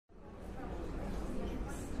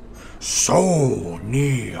So,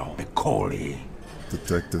 Neil McCauley.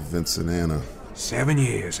 Detective Vincent Anna. 7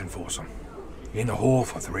 years in Folsom. In the hole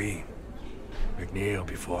for 3. McNeil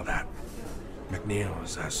before that. McNeil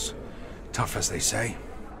is as tough as they say.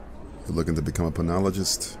 You're looking to become a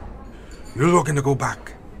penologist? You're looking to go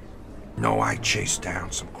back? No, I chased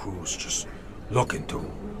down some crews just looking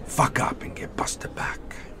to fuck up and get busted back.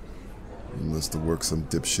 You must have worked some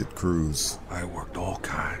dipshit crews. I worked all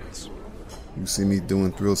kinds. You see me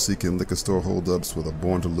doing thrill-seeking liquor store holdups with a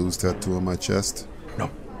Born to Lose tattoo on my chest?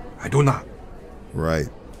 No, I do not. Right.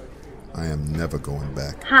 I am never going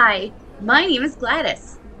back. Hi, my name is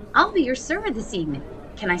Gladys. I'll be your server this evening.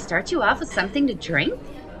 Can I start you off with something to drink?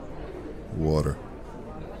 Water.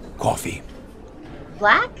 Coffee.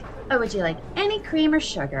 Black? Or would you like any cream or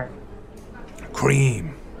sugar?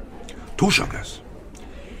 Cream. 2 sugars.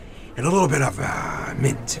 And a little bit of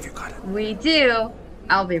mint, if you got it. We do.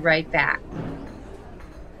 I'll be right back.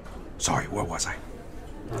 Sorry, where was I?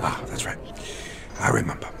 Ah, that's right. I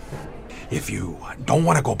remember. If you don't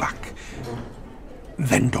want to go back,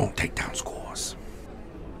 then don't take down scores.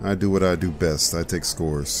 I do what I do best. I take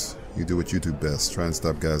scores. You do what you do best. Try and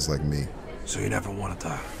stop guys like me. So you never wanted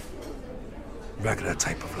the regular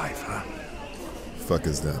type of life, huh? Fuck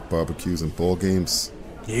is that? Barbecues and ball games?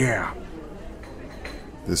 Yeah.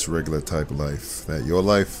 This regular type of life. That your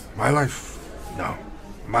life? My life? No.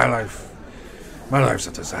 My life's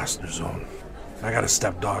a disaster zone. I got a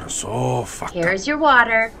stepdaughter so fucked up. Here's your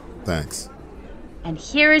water. Thanks. And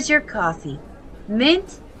here is your coffee.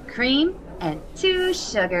 Mint, cream, and 2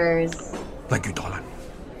 sugars. Thank you, darling.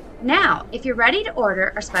 Now, if you're ready to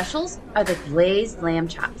order, our specials are the glazed lamb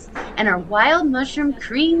chops and our wild mushroom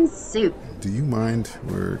cream soup. Do you mind?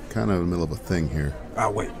 We're kind of in the middle of a thing here.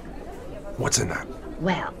 Wait. What's in that?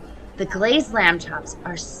 Well, the glazed lamb chops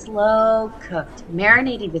are slow cooked,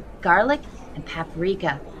 marinated with garlic and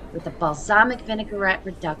paprika with a balsamic vinaigrette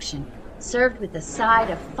reduction, served with a side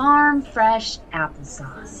of farm fresh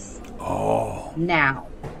applesauce. Oh. Now,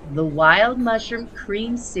 the wild mushroom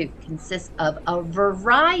cream soup consists of a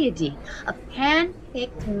variety of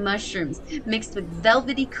hand-picked mushrooms mixed with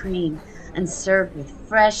velvety cream and served with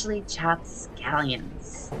freshly chopped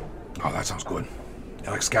scallions. Oh, that sounds good. You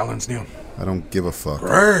like scallions, Neil? I don't give a fuck.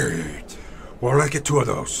 Great. Well, let's get 2 of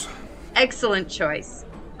those. Excellent choice.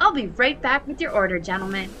 I'll be right back with your order,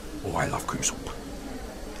 gentlemen. Oh, I love cream soup.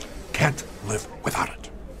 Can't live without it.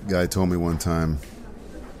 Guy told me one time,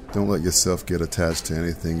 don't let yourself get attached to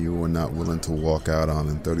anything you are not willing to walk out on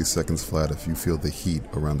in 30 seconds flat if you feel the heat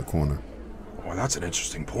around the corner. Oh, that's an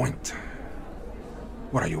interesting point.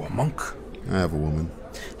 What are you, a monk? I have a woman.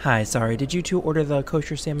 Hi, sorry, did you 2 order the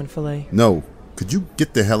kosher salmon fillet? No. Could you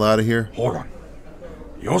get the hell out of here? Hold on.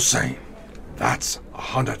 You're saying that's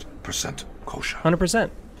 100% kosher? 100%.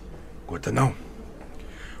 Good to know.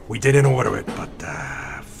 We didn't order it, but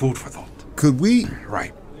food for thought. Could we?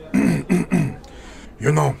 Right.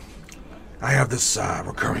 You know, I have this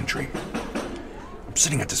recurring dream. I'm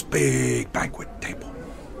sitting at this big banquet table,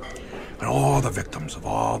 and all the victims of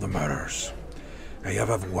all the murders I have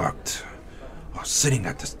ever worked are sitting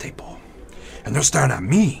at this table, and they're staring at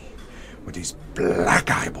me with these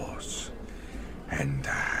black eyeballs. And,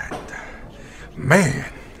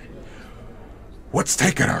 man, what's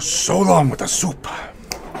taking her so long with the soup?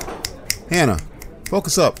 Hannah,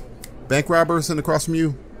 focus up. Bank robber sitting across from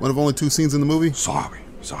you? One of only 2 scenes in the movie? Sorry.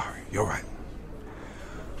 You're right.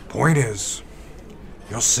 Point is,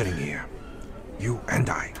 you're sitting here, you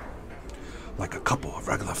and I, like a couple of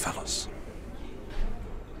regular fellas.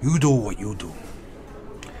 You do what you do,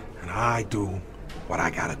 and I do what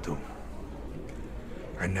I gotta do.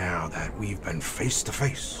 And now that we've been face to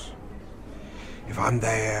face, if I'm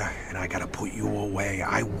there and I gotta put you away,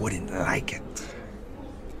 I wouldn't like it.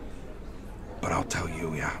 But I'll tell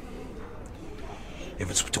you, yeah,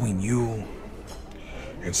 if it's between you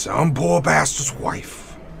and some poor bastard's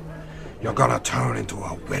wife, you're gonna turn into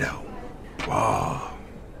a widow. Oh,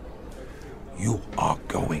 you are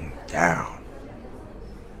going down.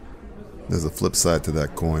 There's a flip side to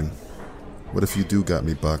that coin. What if you do got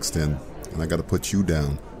me boxed in, and I gotta put you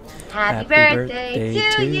down? Happy birthday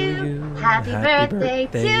to you. Happy birthday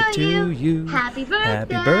to you. Happy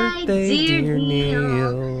birthday, dear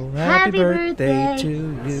Neil. Happy birthday to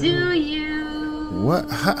you. What?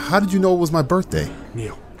 How did you know it was my birthday?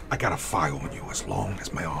 Neil, I got a file on you as long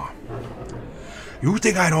as my arm. You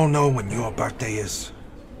think I don't know when your birthday is?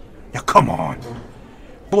 Now come on,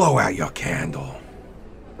 blow out your candle.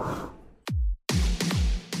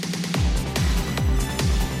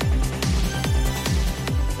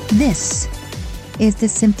 This is the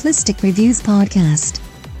Simplistic Reviews Podcast.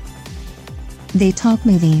 They talk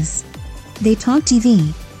movies. They talk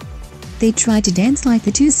TV. They tried to dance like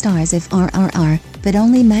the two stars of RRR, but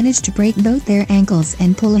only managed to break both their ankles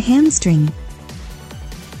and pull a hamstring.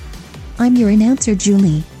 I'm your announcer,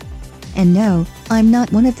 Julie. And no, I'm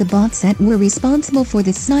not one of the bots that were responsible for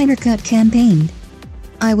the Snyder Cut campaign.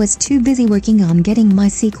 I was too busy working on getting my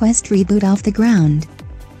Sequest reboot off the ground.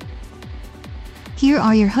 Here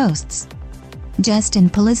are your hosts. Justin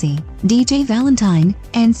Polizzi, DJ Valentine,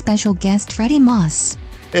 and special guest Freddie Moss.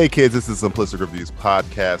 Hey kids, this is Simplistic Reviews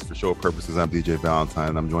podcast. For show purposes, I'm DJ Valentine,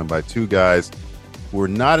 and I'm joined by two guys who were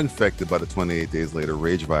not infected by the 28 Days Later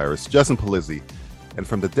rage virus, Justin Polizzi, and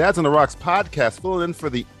from the Dads on the Rocks podcast, filling in for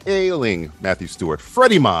the ailing Matthew Stewart,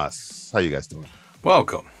 Freddie Moss. How you guys doing?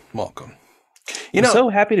 Welcome. I'm so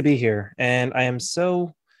happy to be here, and I am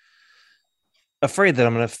so afraid that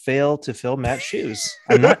I'm going to fail to fill Matt's shoes.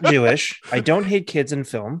 I'm not Jewish. I don't hate kids in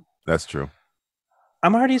film. That's true.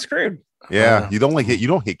 I'm already screwed. Yeah, you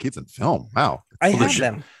don't hate kids in film. Wow. I have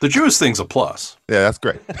them. The Jewish thing's a plus. Yeah, that's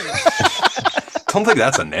great. Don't think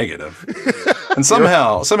that's a negative. And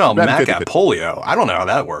somehow Matt got polio. I don't know how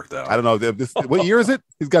that worked though. I don't know. What year is it?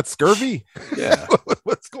 He's got scurvy. Yeah.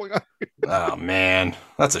 What's going on? Oh man,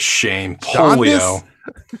 that's a shame. Polio.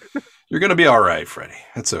 You're gonna be all right, Freddie.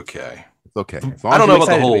 It's okay. It's okay. I don't know about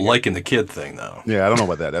the whole liking the kid thing though. Yeah, I don't know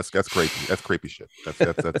about that. That's creepy. That's creepy shit.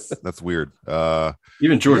 That's weird.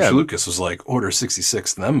 Even George Lucas was like, Order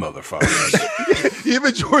 66 them motherfuckers.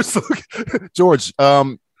 Even George.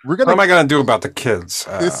 What am I gonna do about the kids?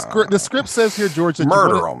 The script says here, George, that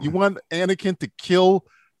murder them. You want Anakin to kill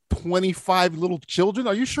 25 little children?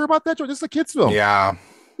 Are you sure about that, George? This is a kid's film. Yeah,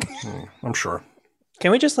 I'm sure.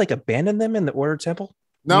 Can we just abandon them in the Order Temple?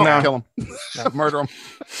 No. Kill them. Murder them.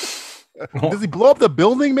 Does he blow up the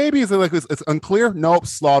building? Maybe is it like it's unclear? Nope.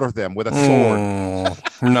 Slaughter them with a sword.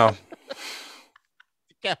 No.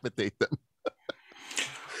 Decapitate them.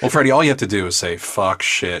 Well, Freddie, all you have to do is say "fuck,"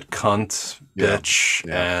 "shit," "cunt," "bitch,"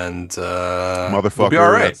 and motherfucker. You'll be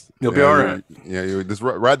all right. You'll be all right. Yeah, you just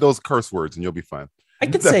write those curse words and you'll be fine. I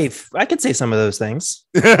could say some of those things.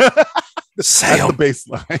 Say them. The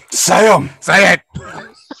baseline. Say them. Say it.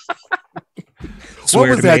 What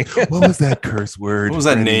was that? What was that curse word? What was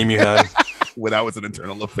that name you had? When I was in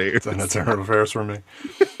Internal Affairs. It's an Internal Affairs for me.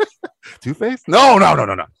 Two-Face? No.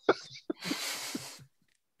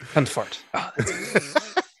 Cunt fart.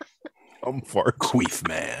 Fart. Queef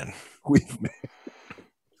man.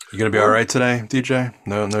 You gonna be all right today, DJ?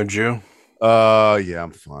 No Jew? Yeah,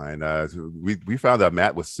 I'm fine. We found out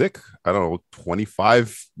Matt was sick, I don't know,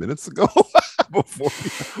 25 minutes ago before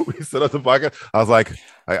we set up the podcast. I was like,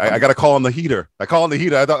 I gotta call on the heater. I called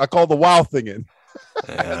the WoW thing in.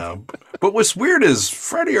 Yeah. But what's weird is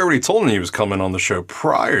Freddie already told me he was coming on the show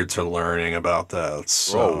prior to learning about that.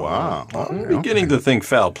 So wow. I'm beginning to think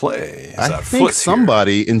foul play. I think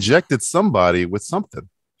somebody injected somebody with something.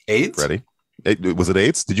 AIDS? Freddie. Was it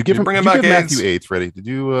AIDS? Did you give him bring him back AIDS? Matthew AIDS, Freddie? Did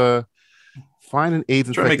you find an AIDS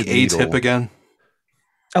infected try to make AIDS needle? hip again?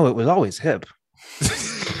 Oh, it was always hip.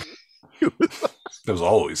 It was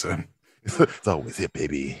always hip. It's always hip,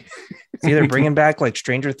 baby. It's either bringing back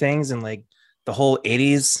Stranger Things and the whole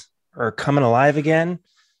 80s are coming alive again.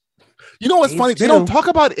 You know what's AIDS funny? too. They don't talk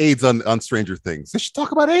about AIDS on Stranger Things. They should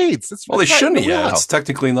talk about AIDS. They shouldn't yet. It's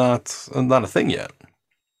technically not a thing yet.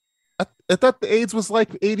 I thought the AIDS was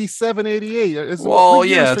 87, 88. Well,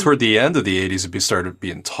 yeah, toward the end of the 80s, it started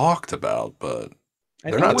being talked about, but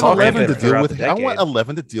they're not talking about it. I want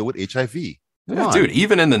 11 to deal with HIV. Yeah, dude,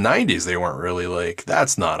 even in the 90s, they weren't really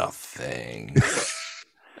that's not a thing.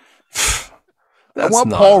 I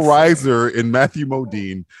want Paul Reiser and Matthew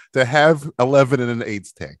Modine to have 11 in an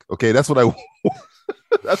AIDS tank. Okay, that's what I want.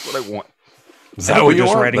 That's what I want. Is that what you're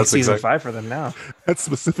just writing season 5 for them now? That's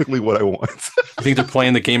specifically what I want. You think they're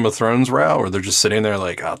playing the Game of Thrones route, or they're just sitting there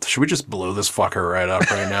should we just blow this fucker right up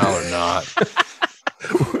right now or not?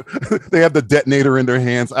 They have the detonator in their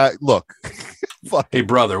hands. Look. Fuck. Hey,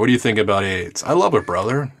 brother, what do you think about AIDS? I love it,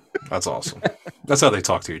 brother. That's awesome. That's how they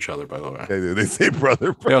talk to each other, by the way. They say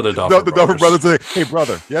brother. Yeah, the Duffer brothers say, hey,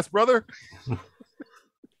 brother. Yes, brother?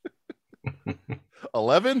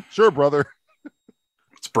 11? Sure, brother.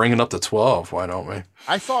 Let's bring it up to 12. Why don't we?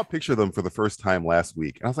 I saw a picture of them for the first time last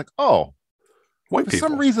week, and I was like, oh. White for people.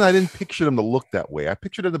 some reason, I didn't picture them to look that way. I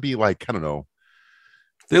pictured them to be I don't know.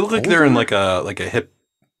 They look like they're in a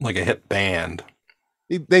hip band.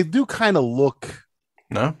 They do kind of look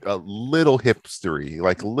no a little hipstery,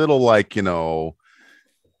 little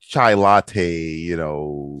chai latte,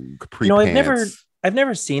 capri pants. I've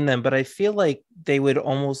never seen them, but I feel like they would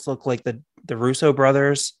almost look like the Russo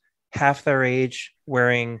brothers, half their age,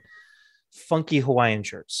 wearing funky Hawaiian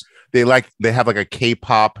shirts. They have a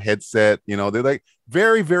K-pop headset, they're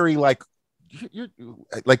very, very you're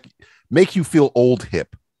like make you feel old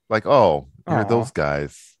hip. Like, oh, you're those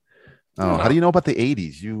guys. Oh, how do you know about the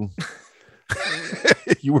 80s? You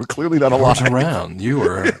you were clearly not alive. Around. You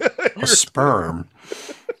were a sperm.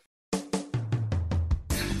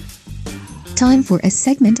 Time for a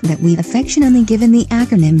segment that we've affectionately given the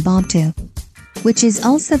acronym Bob to, which is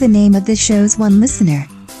also the name of the show's one listener.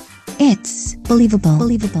 It's believable, or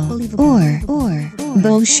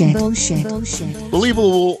bullshit.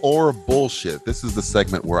 Believable or bullshit. This is the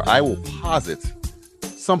segment where I will posit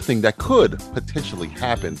something that could potentially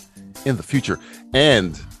happen in the future,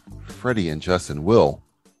 and Freddie and Justin will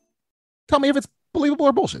tell me if it's believable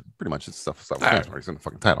or bullshit. Pretty much, it's stuff. It's in the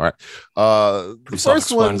fucking title. All right. The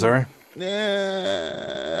first one.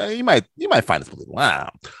 Yeah, you might find this believable.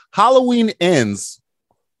 Wow. Halloween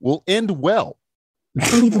will end well.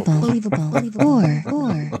 Believable, or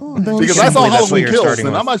bullshit. Because I saw Halloween Kills,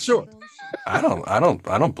 and I'm not sure. I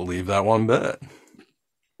don't believe that one bit.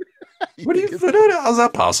 How's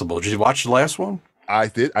that possible? Did you watch the last one? I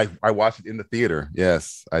did. I watched it in the theater.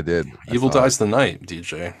 Yes, I did. Evil Dies the Night,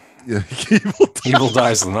 DJ. Yeah, Evil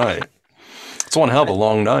Dies the Night. It's one hell of a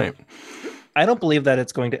long night. I don't believe that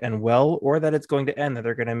it's going to end well, or that it's going to end that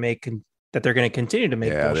they're going to continue to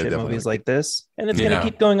make bullshit movies like this, and it's going to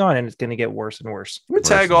keep going on, and it's going to get worse and worse. Let me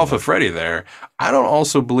tag off of Freddie there. I don't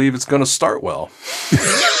also believe it's going to start well.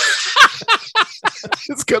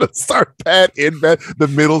 It's going to start bad, end bad. The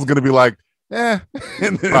middle's going to be like,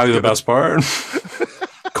 Probably the best part.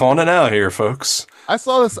 Calling it out here, folks. I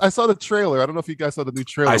saw the trailer. I don't know if you guys saw the new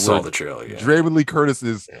trailer. I saw the trailer. Yeah. Jamie Lee Curtis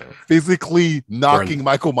is physically knocking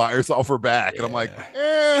Michael Myers off her back, and I'm like,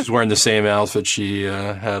 She's wearing the same outfit she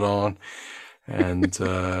had on, and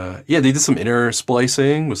they did some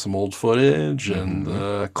intersplicing with some old footage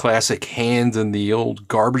and classic hand in the old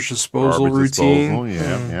garbage disposal routine.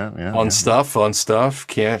 Fun stuff.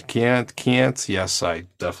 Can't. Yes, I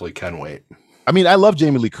definitely can wait. I mean, I love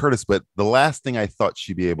Jamie Lee Curtis, but the last thing I thought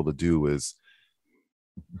she'd be able to do is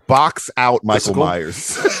box out Michael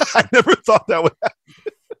Myers. I never thought that would happen.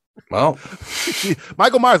 Well,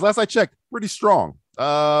 Michael Myers, last I checked, pretty strong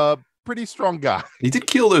guy. He did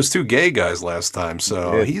kill those two gay guys last time,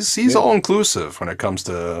 so he's all inclusive when it comes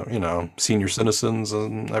to senior citizens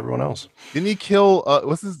and everyone else. Didn't he kill?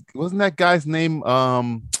 Wasn't that guy's name?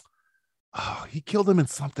 He killed him in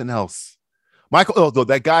something else.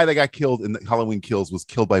 That guy that got killed in the Halloween Kills was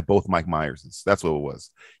killed by both Mike Myerses. That's what it was.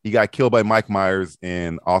 He got killed by Mike Myers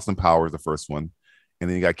in Austin Powers, the first one, and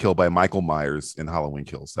then he got killed by Michael Myers in Halloween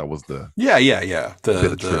Kills. That was the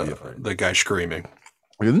the guy screaming.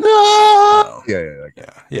 No.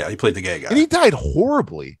 Yeah. He played the gay guy, and he died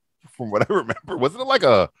horribly, from what I remember. Wasn't it like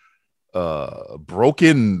a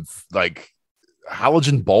broken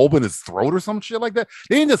halogen bulb in his throat or some shit like that?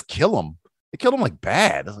 They didn't just kill him; they killed him like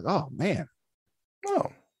bad. I was like, oh man.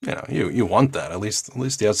 Oh, you want that. At least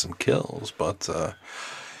he has some kills, but I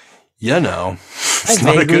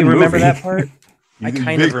vaguely remember that part. I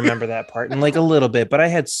kind of remember that part, and a little bit, but I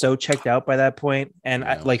had so checked out by that point, and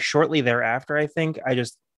shortly thereafter, I think I'm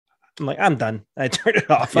like, I'm done. I turned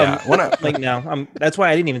it off. Yeah, that's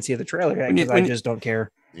why I didn't even see the trailer yet, because I just don't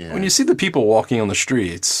care. Yeah. When you see the people walking on the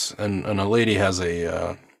streets, and a lady has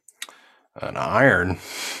an iron.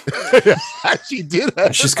 She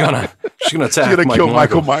did. She's gonna attack. She's gonna kill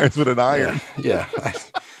Michael Myers with an iron. Yeah.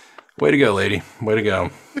 Way to go, lady. Way to go.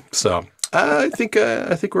 So I think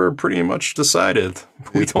we're pretty much decided.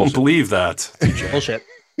 We don't believe that. Bullshit.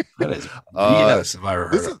 That is BS. If I ever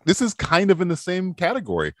heard this is kind of in the same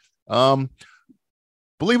category.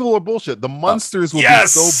 Believable or bullshit? The monsters will be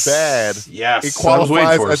so bad. Yes, it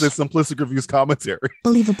qualifies as a Simplistic Reviews commentary.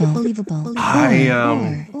 Believable.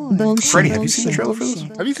 Freddie, have you seen the trailer for this?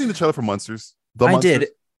 Have you seen the trailer for Monsters? I did.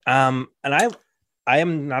 And I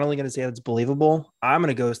am not only going to say it's believable, I'm going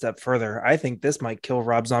to go a step further. I think this might kill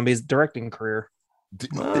Rob Zombie's directing career.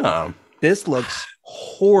 This looks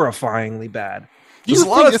horrifyingly bad. There's a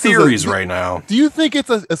lot of theories right now. Do you think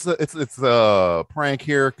it's a prank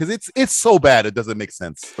here? Because it's so bad it doesn't make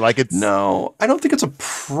sense. No, I don't think it's a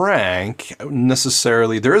prank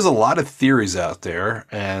necessarily. There is a lot of theories out there,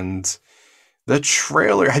 and the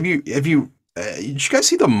trailer. Did you guys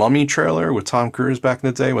see the Mummy trailer with Tom Cruise back in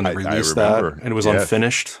the day when they released that and it was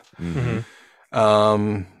unfinished? Mm-hmm.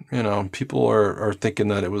 People are thinking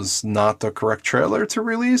that it was not the correct trailer to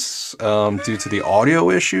release due to the audio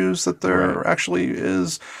issues that there actually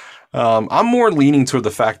is. I'm more leaning toward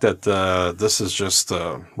the fact that this is just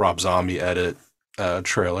a Rob Zombie edit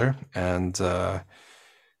trailer, and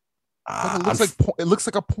But it looks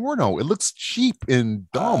like a porno. It looks cheap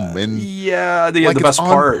and dumb and the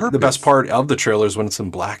best part of the trailer is when it's in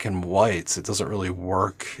black and white. It doesn't really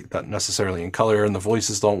work that necessarily in color, and the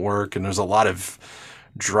voices don't work, and there's a lot of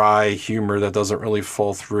dry humor that doesn't really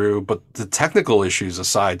fall through. But the technical issues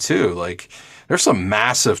aside too, like there's some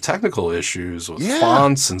massive technical issues with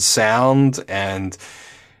fonts and sound and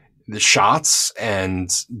the shots, and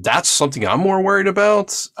that's something I'm more worried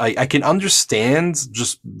about. I can understand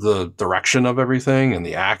just the direction of everything and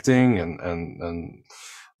the acting and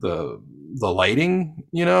the lighting.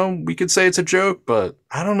 You know, we could say it's a joke, but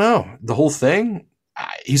I don't know. The whole thing,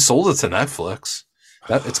 he sold it to Netflix.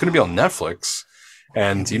 It's going to be on Netflix.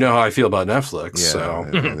 And you know how I feel about Netflix. So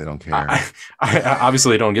they don't care. I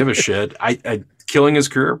obviously don't give a shit. Killing his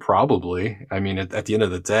career, probably. I mean, at the end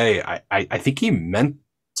of the day, I think he meant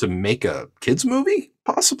to make a kids movie,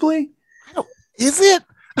 possibly. Is it?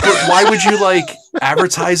 But why would you like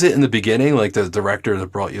advertise it in the beginning, like the director that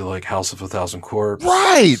brought you like House of a Thousand Corpse,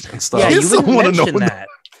 right? And stuff. Yeah, you wouldn't mention that.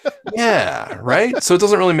 Yeah, right. So it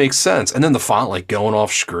doesn't really make sense. And then the font like going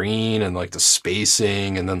off screen and like the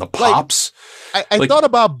spacing, and then the pops. I thought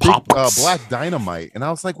about Black Dynamite, and I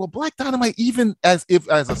was like, well, Black Dynamite, even as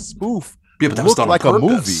a spoof. Yeah, but that was done like on a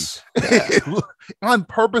movie on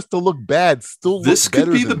purpose to look bad. This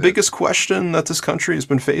could be the biggest question that this country has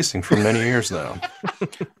been facing for many years now.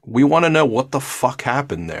 We want to know what the fuck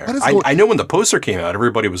happened there. I know when the poster came out,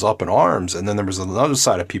 everybody was up in arms, and then there was another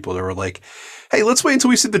side of people that were like, "Hey, let's wait until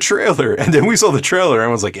we see the trailer." And then we saw the trailer, and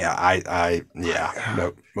I was like,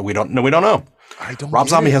 "No, we don't know. Rob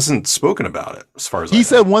Zombie hasn't spoken about it, as far as he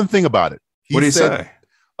said one thing about it. What did he say?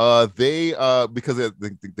 Because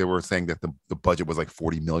they were saying that the budget was like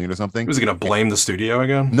 40 million or something. Was he going to blame the studio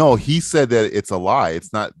again? No, he said that it's a lie.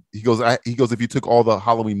 It's not. He goes, if you took all the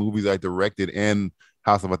Halloween movies I directed and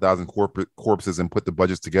House of a Thousand Corpses and put the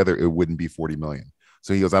budgets together, it wouldn't be 40 million.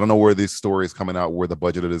 So he goes, I don't know where this story is coming out, where the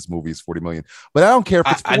budget of this movie is 40 million, but I don't care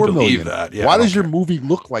if it's 4 million. Yeah, why does your movie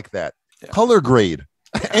look like that? Yeah. Color grade.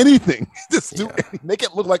 Anything, just make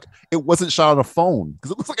it look like it wasn't shot on a phone,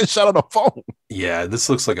 because it looks like it's shot on a phone. Yeah, this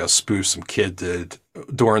looks like a spoof some kid did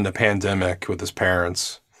during the pandemic with his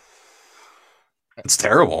parents. It's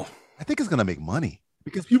terrible. I think it's gonna make money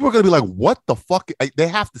because people are gonna be like, "What the fuck?" They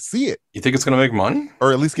have to see it. You think it's gonna make money,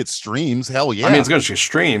 or at least get streams? Hell yeah! I mean, it's gonna get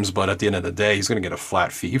streams, but at the end of the day, he's gonna get a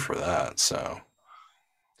flat fee for that. So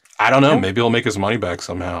I don't know. Maybe he'll make his money back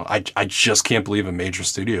somehow. I just can't believe a major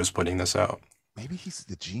studio is putting this out. Maybe he's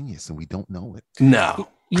the genius and we don't know it. No,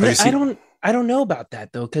 I don't know about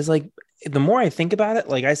that though, because like the more I think about it,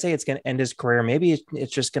 like I say, it's going to end his career. Maybe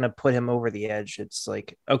it's just going to put him over the edge. It's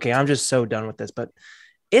like, okay, I'm just so done with this. But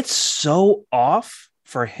it's so off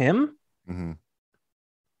for him. Mm-hmm.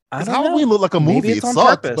 I don't Halloween know. Looked like a movie. It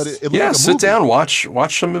sucked, but it looked like a sit movie. down, watch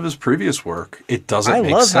some of his previous work. It doesn't. I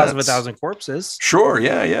make love sense. House of a Thousand Corpses. Sure,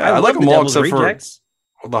 yeah. I like them all except for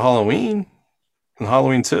the Halloween and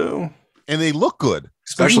Halloween 2. And they look good.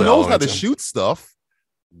 Especially so he knows Halloween how to 2. shoot stuff.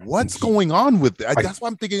 What's going on with that? That's why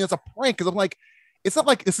I'm thinking it's a prank, because I'm like, it's not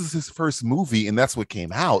like this is his first movie and that's what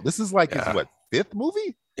came out. This is like his fifth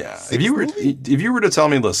movie? Yeah. If you were to tell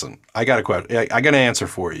me, listen, I got a question. I got an answer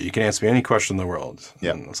for you. You can ask me any question in the world.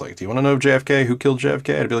 Yeah. And it's like, do you want to know JFK? Who killed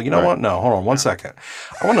JFK? I'd be like, you know what? No, hold on 1 second.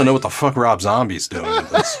 I want to know what the fuck Rob Zombie's doing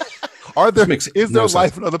with this. Is there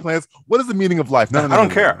life in other planets? What is the meaning of life? No, I don't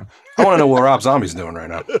care. I want to know what Rob Zombie's doing right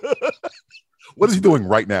now. What is he doing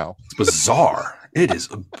right now? It's bizarre. It is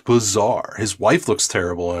bizarre. His wife looks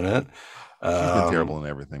terrible in it. She's been terrible in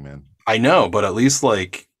everything, man. I know, but at least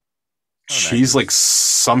like she's like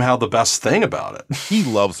somehow the best thing about it. He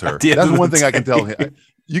loves her. That's one thing I can tell him.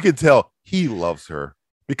 You can tell he loves her,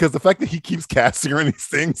 because the fact that he keeps casting her in these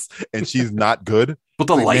things and she's not good. But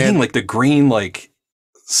the lighting, like the green, like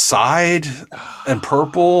side and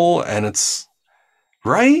purple, and it's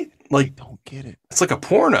right. Like, I don't get it. It's like a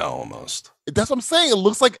porno almost. That's what I'm saying. It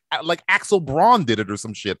looks like Axel Braun did it or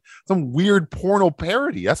some shit, some weird porno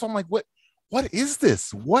parody. That's why I'm like, what is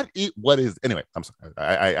this? What is? Anyway, I'm sorry.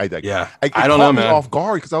 I don't know, man. Off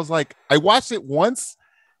guard, because I was like, I watched it once,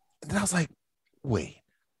 and then I was like, wait.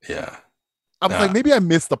 Yeah. I was like, maybe I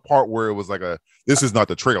missed the part where it was like this is not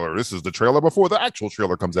the trailer. This is the trailer before the actual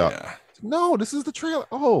trailer comes out. Yeah. No, this is the trailer.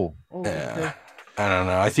 Oh yeah. Okay. I don't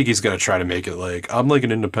know. I think he's going to try to make it like, I'm like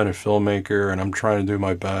an independent filmmaker and I'm trying to do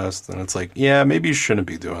my best. And it's like, yeah, maybe you shouldn't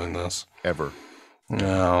be doing this. Ever.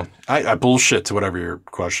 No. I bullshit to whatever your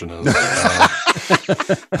question is.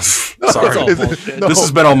 Sorry.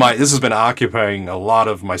 This has been occupying a lot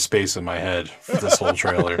of my space in my head for this whole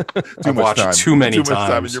trailer. I've watched it too many times. Too much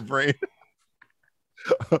time in your brain.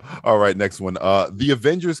 All right, next one. The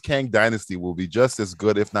Avengers Kang Dynasty will be just as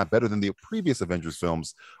good, if not better, than the previous Avengers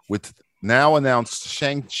films, with now announced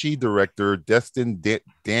Shang-Chi director Destin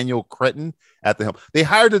Daniel Cretton at the helm. They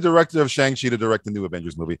hired the director of Shang-Chi to direct the new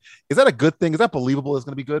Avengers movie. Is that a good thing? Is that believable? It's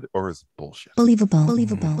going to be good, or is it bullshit? Believable.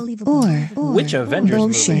 Or which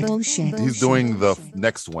Avengers movie? Bullshit. He's doing the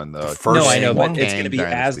next one. The first No, I know, but one? it's going to be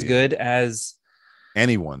as Dynasty. good as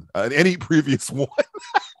Anyone, any previous one.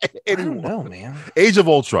 I don't know, man. Age of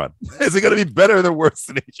Ultron. Is it going to be better or worse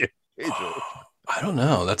than Age of Ultron? I don't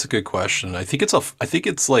know. That's a good question. I think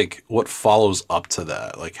it's like what follows up to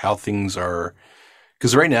that, like how things are.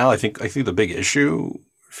 Because right now, I think the big issue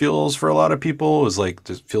feels for a lot of people is like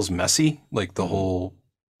it feels messy. Like the whole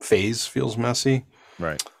phase feels messy.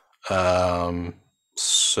 Right.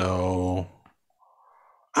 So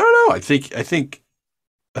I don't know. I think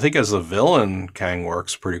as a villain, Kang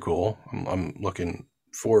works pretty cool. I'm looking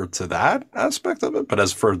forward to that aspect of it. But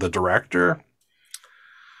as for the director,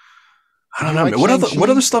 I don't know. Like What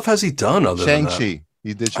other stuff has he done other than that? Shang-Chi.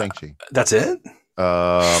 He did Shang-Chi. That's it?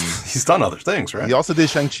 He's done other things, right? He also did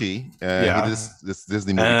Shang-Chi. Yeah. He did this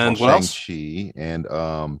Disney movie And called what else? Shang-Chi. And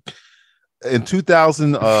in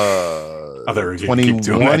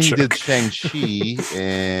 2021, he did Shang-Chi,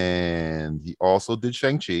 and he also did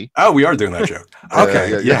Shang-Chi. Oh, we are doing that joke.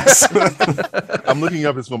 Okay, yeah. yes. I'm looking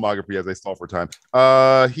up his filmography as I stall for time.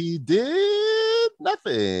 He did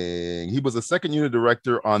nothing. He was a second unit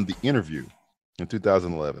director on The Interview in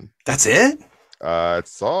 2011. That's it?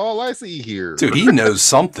 It's all I see here. Dude, he knows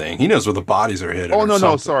something. He knows where the bodies are hidden. Oh, no,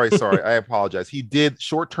 something. sorry. I apologize. He did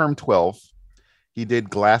Short Term 12. He did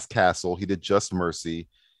Glass Castle. He did Just Mercy.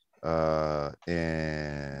 And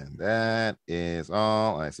that is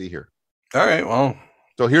all I see here. All right, well.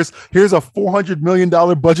 So here's a $400 million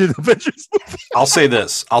budget Avengers movie. I'll say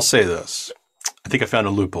this. I think I found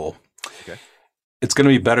a loophole. Okay. It's going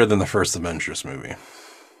to be better than the first Avengers movie.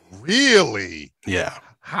 Really? Yeah.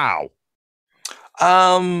 How?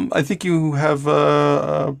 I think you have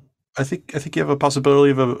I think you have a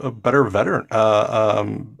possibility of a better veteran,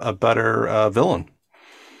 a better villain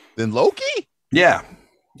Than Loki? Yeah.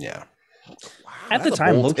 At the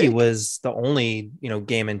time, Loki was the only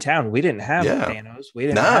game in town. We didn't have Thanos. We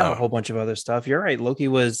didn't have a whole bunch of other stuff. You're right. Loki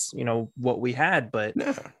was what we had, but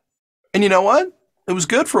and you know what? It was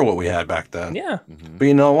good for what we had back then. Yeah. Mm-hmm. But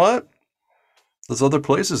you know what? There's other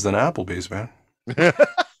places than Applebee's, man.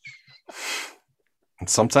 And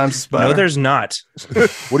sometimes it's better. No, there's not.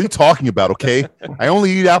 What are you talking about? Okay, I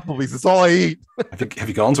only eat Applebee's. That's all I eat. Have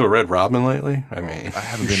you gone to a Red Robin lately? I mean, I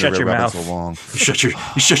haven't been to Red Robin so long. You shut your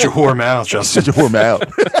whore mouth, Justin. Shut your whore mouth.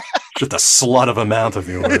 Shut the slut of a mouth of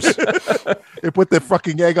yours. They put the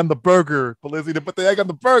fucking egg on the burger, Lizzie. They put the egg on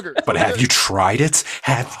the burger. But have you tried it?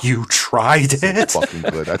 Have you tried it? It's fucking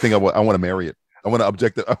good. I think I want to marry it. I want to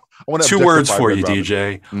object it. Two words for you,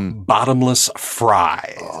 DJ. Bottomless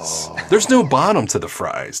fries. Oh. There's no bottom to the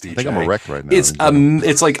fries, DJ. I think I'm erect right now.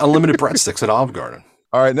 It's like unlimited breadsticks at Olive Garden.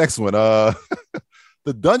 All right, next one. The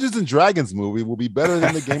Dungeons and Dragons movie will be better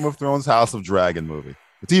than the Game of Thrones House of Dragon movie.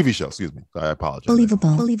 The TV show, excuse me. I apologize.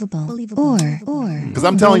 Believable. Or because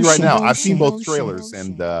I'm telling you right now, I've seen both trailers,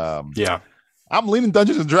 and I'm leaning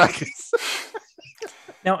Dungeons and Dragons.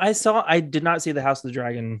 Now, I did not see the House of the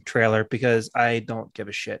Dragon trailer because I don't give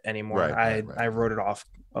a shit anymore. Right. I wrote it off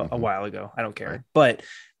a while ago. I don't care. Right. But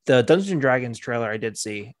the Dungeons and Dragons trailer I did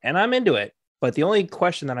see, and I'm into it. But the only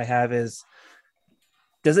question that I have is,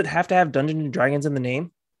 does it have to have Dungeons and Dragons in the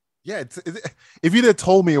name? Yeah. If you'd have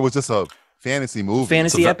told me it was just a fantasy movie.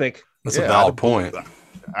 Fantasy epic. That's a valid point.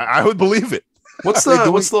 I would believe it. What's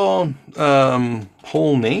the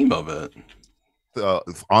whole name of it?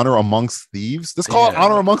 Honor Amongst Thieves. Let's call it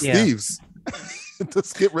Honor Amongst Thieves.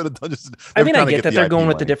 Let's get rid of Dungeons. I mean, I get that they're going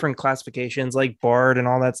with the different classifications, like Bard and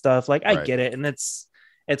all that stuff. Like, I get it, and it's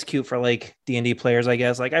cute for like D&D players, I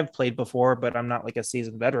guess. Like, I've played before, but I'm not like a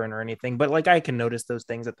seasoned veteran or anything. But like, I can notice those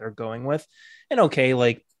things that they're going with, and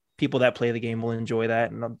like people that play the game will enjoy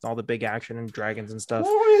that and all the big action and dragons and stuff.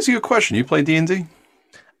 Well, let me ask you a question. You play D&D?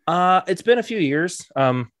 It's been a few years.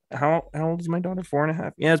 How old is my daughter?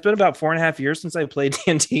 4.5. Yeah, it's been about 4.5 years since I played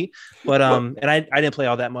D&D, but and I didn't play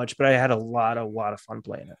all that much, but I had a lot of fun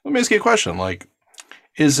playing it. Let me ask you a question. Like,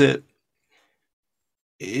 is it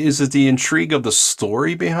the intrigue of the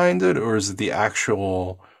story behind it, or is it the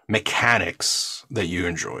actual mechanics that you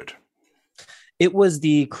enjoyed? It was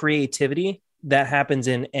the creativity that happens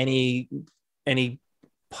in any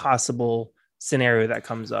possible scenario that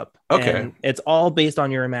comes up. Okay. And it's all based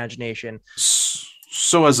on your imagination.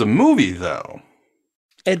 So as a movie, though,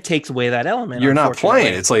 It takes away that element. You're not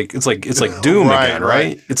playing. It's like Doom again,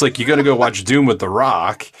 right? It's like you got to go watch Doom with The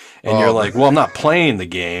Rock, and you're like, well, I'm not playing the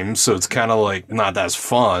game, so it's kind of like not as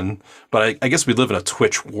fun. But I guess we live in a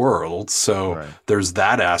Twitch world, so there's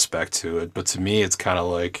that aspect to it. But to me, it's kind of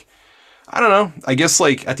like, I don't know. I guess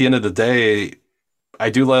like at the end of the day,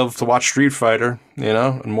 I do love to watch Street Fighter,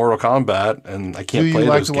 and Mortal Kombat, and I can't play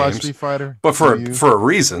those games. Watch Street Fighter? But for a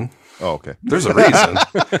reason. Oh, okay. There's a reason.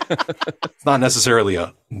 It's not necessarily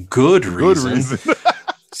a good reason.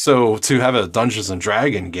 So to have a Dungeons and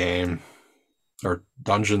Dragon game or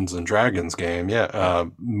Dungeons and Dragons game,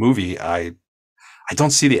 movie, I don't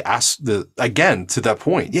see the again to that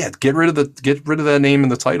point. Yeah, get rid of that name in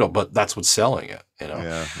the title, but that's what's selling it.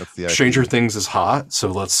 Yeah, that's the idea. Stranger Things is hot, so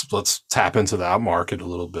let's tap into that market a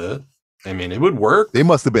little bit. I mean, it would work. They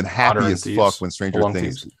must have been happy as fuck when Stranger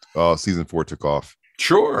Things season 4 took off.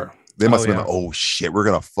 Sure. They must have been like, oh shit, we're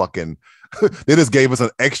gonna fucking they just gave us an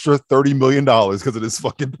extra $30 million because of this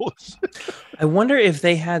fucking bullshit. I wonder if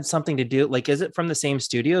they had something to do, like, is it from the same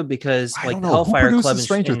studio? Because like the Hellfire Club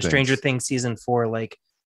and Stranger Things season 4, like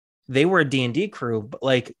they were a D&D crew, but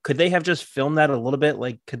like could they have just filmed that a little bit?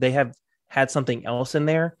 Like could they have had something else in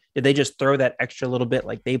there? Did they just throw that extra little bit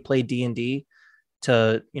like they played D&D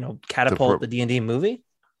to catapult the D&D movie?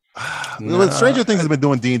 No. Stranger Things has been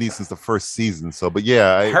doing D&D since the first season, so but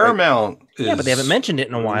Paramount but they haven't mentioned it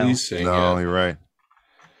in a while. No, you're right.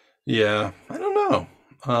 Yeah, I don't know.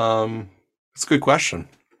 It's a good question.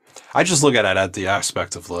 I just look at it at the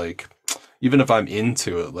aspect of like, even if I'm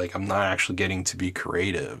into it, like I'm not actually getting to be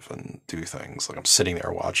creative and do things. Like I'm sitting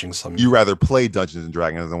there watching some. You rather play Dungeons and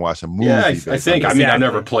Dragons than watch a movie? Yeah, I think. I mean, I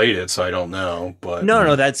never played it, so I don't know. But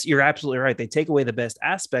no, you're absolutely right. They take away the best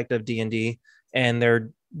aspect of D&D, and they're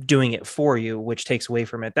doing it for you, which takes away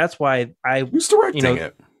from it. That's why who's directing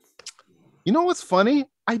it? You know what's funny?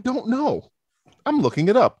 I don't know. I'm looking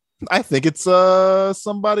it up. I think it's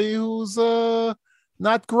somebody who's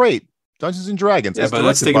not great. Dungeons and Dragons. Yeah, it's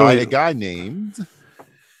directed by a guy named.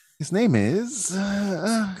 His name is.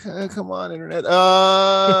 Come on, internet.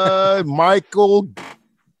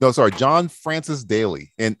 John Francis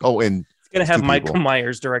Daly, and gonna have Michael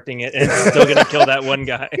Myers directing it, and it's still gonna kill that one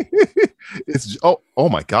guy. It's oh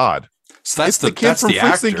my god! So that's the kid from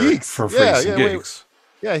Freaks and Geeks. For Freaks and Geeks.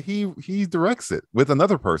 Yeah, he directs it with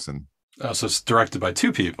another person. Oh, so it's directed by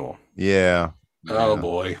two people. Yeah. Oh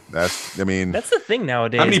boy, that's the thing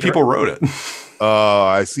nowadays. How many people wrote it?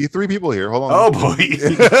 I see 3 people here. Hold on. Oh boy,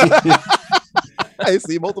 I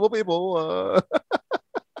see multiple people.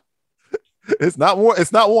 It's not more.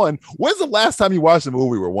 It's not one. When's the last time you watched a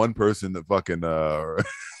movie where one person that fucking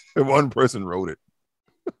one person wrote it?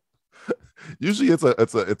 Usually it's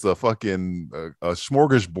a fucking a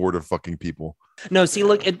smorgasbord of fucking people. No, see,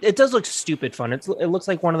 look, it does look stupid fun. It looks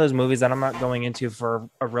like one of those movies that I'm not going into for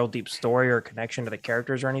a real deep story or connection to the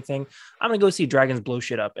characters or anything. I'm gonna go see dragons blow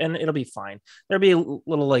shit up, and it'll be fine. There'll be a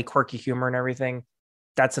little like quirky humor and everything.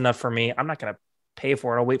 That's enough for me. I'm not gonna pay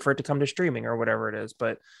for it. I'll wait for it to come to streaming or whatever it is,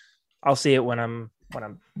 but I'll see it when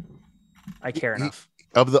I care enough.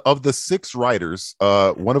 Of the 6 writers,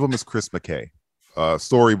 one of them is Chris McKay.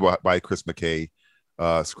 Story by Chris McKay,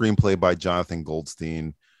 screenplay by Jonathan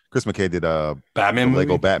Goldstein. Chris McKay did a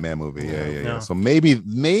Lego Batman movie. Yeah. So maybe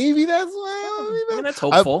that's that's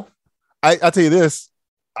hopeful. I tell you this,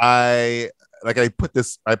 I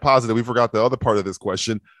posited we forgot the other part of this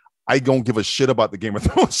question. I don't give a shit about the Game of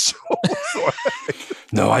Thrones show.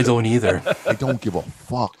 No, I don't either. I don't give a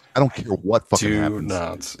fuck. I don't care what fucking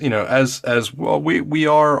happens. Not. As well, we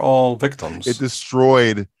are all victims. It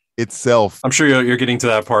destroyed itself. I'm sure you're getting to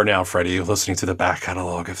that part now, Freddie, listening to the back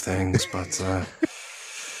catalog of things. But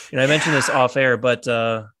I mentioned this off air, but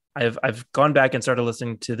I've gone back and started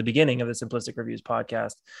listening to the beginning of the Simplistic Reviews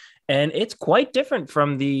podcast, and it's quite different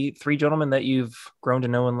from the 3 gentlemen that you've grown to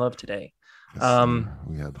know and love today.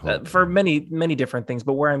 For many, many different things,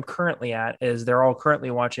 but where I'm currently at is they're all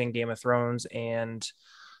currently watching Game of Thrones and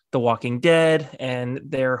The Walking Dead, and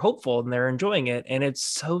they're hopeful and they're enjoying it. And it's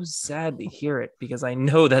so sad to hear it because I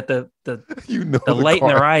know that the light in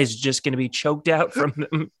their eyes is just going to be choked out from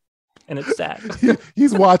them. And it's sad.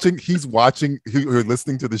 He's listening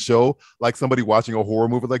to the show like somebody watching a horror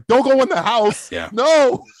movie, like, don't go in the house. Yeah.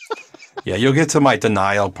 No. Yeah, you'll get to my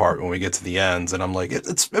denial part when we get to the ends, and I'm like, it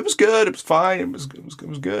was good, it was fine, it was good, it was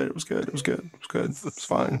fine, it's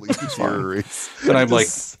fine. Then I'm like,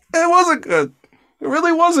 it wasn't good. It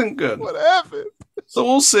really wasn't good. What happened? So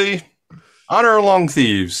we'll see. Honor Among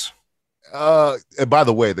Thieves. And by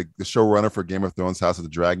the way, the showrunner for Game of Thrones, House of the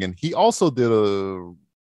Dragon, he also did the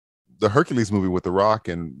Hercules movie with The Rock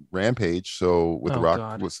and Rampage. So with The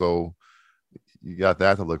Rock, so you got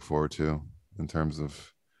that to look forward to. in terms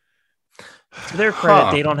of. To their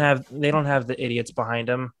credit, they don't have the idiots behind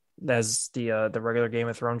them as the regular Game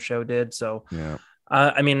of Thrones show did. So yeah.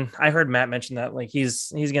 I mean, I heard Matt mention that like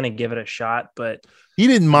he's gonna give it a shot, but he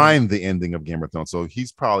didn't mind the ending of Game of Thrones, so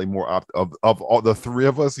he's probably more of all the three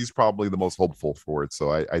of us. He's probably the most hopeful for it.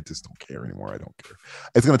 So I just don't care anymore. I don't care.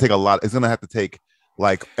 It's gonna take a lot. It's gonna have to take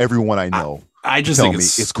like everyone I know. I just think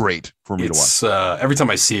it's great for me to watch. Every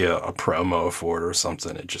time I see a promo for it or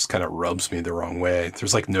something, it just kind of rubs me the wrong way.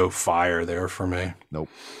 There's like no fire there for me. Nope.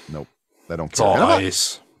 I don't care. It's all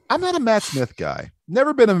ice. I'm not a Matt Smith guy.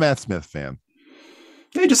 Never been a Matt Smith fan.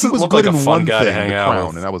 He just looked like a fun guy to hang out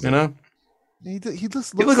with. And that was you know? He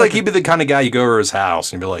just looked like he'd be the kind of guy you go over his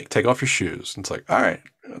house and you'd be like, take off your shoes. And it's like, all right.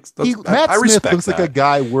 Matt Smith looks like a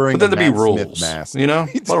guy wearing but then a Matt rules, Smith mask. You know?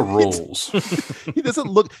 A lot of rules. He doesn't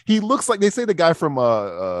look, he looks like, they say the guy from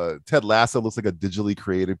Ted Lasso looks like a digitally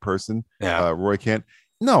created person. Yeah. Roy Kent.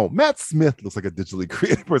 No, Matt Smith looks like a digitally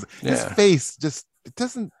created person. Yeah. His face just, it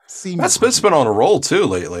doesn't seem. Matt Smith's been on a roll too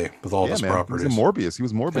lately with all his properties. He was in Morbius. He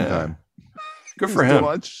was Morbin time. Good for him.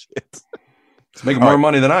 He's making more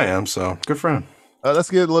money than I am, so good for him. Let's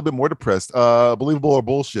get a little bit more depressed. Believable or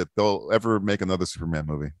bullshit? They'll ever make another Superman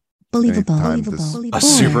movie? Believable. A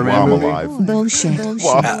Superman movie? Alive. Bullshit.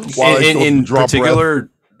 In particular,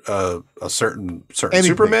 a certain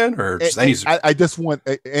Superman or just any? I just want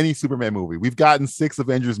any Superman movie. We've gotten 6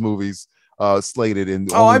 Avengers movies slated in.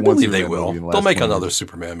 I believe they will. They'll make another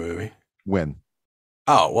Superman movie. When?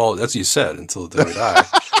 Oh well, that's what you said. Until the day we die,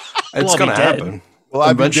 it's going to happen. Will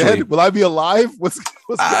I be dead? Will I be alive? What's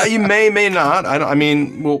you may not. I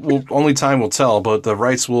mean, we'll only time will tell. But the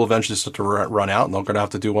rights will eventually start to run out, and they're going to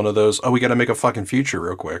have to do one of those. Oh, we got to make a fucking feature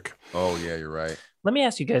real quick. Oh yeah, you're right. Let me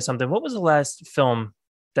ask you guys something. What was the last film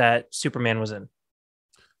that Superman was in?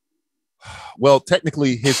 Well,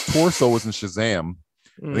 technically, his torso was in Shazam.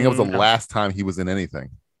 I think it was the last time he was in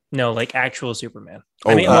anything. No, like actual Superman.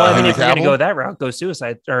 Oh, I mean, if you're gonna go that route, go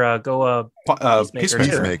Suicide or go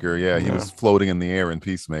Peacemaker. Yeah, he was floating in the air in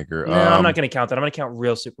Peacemaker. No, I'm not gonna count that. I'm gonna count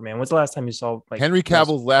real Superman. When's the last time you saw Henry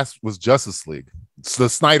Cavill's last was Justice League? The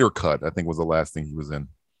Snyder Cut, I think, was the last thing he was in.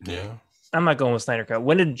 Yeah, I'm not going with Snyder Cut.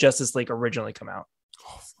 When did Justice League originally come out?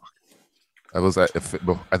 Oh, fuck. I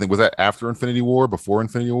think was that after Infinity War, before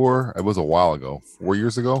Infinity War? It was a while ago. 4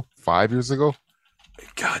 years ago, 5 years ago.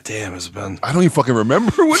 God damn, it's been. I don't even fucking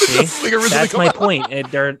remember when Justice League originally That's come my out. point.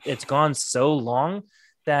 It's gone so long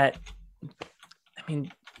that, I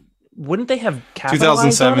mean, wouldn't they have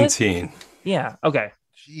capitalized 2017? on it? Yeah. Okay.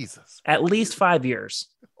 Jesus. At least 5 years.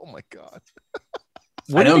 Oh my god.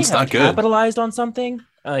 I know it's not good. Capitalized on something?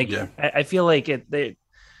 Like, yeah. I feel like they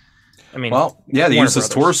used his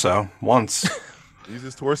torso once. Used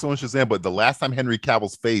his torso in Shazam, but the last time Henry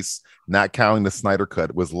Cavill's face, not counting the Snyder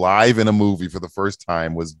Cut, was live in a movie for the first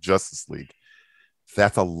time was Justice League.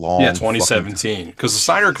 That's a long 2017, because the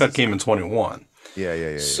Snyder Cut came in 21.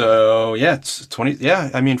 Yeah. So it's 20.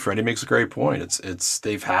 Yeah, I mean, Freddie makes a great point. It's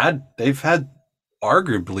they've had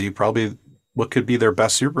arguably probably what could be their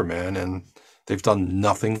best Superman, and they've done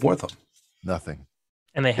nothing with him. Nothing.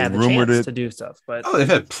 And they had the chance to do stuff, but they've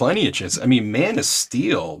had plenty of chances. I mean, Man of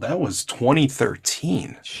Steel, that was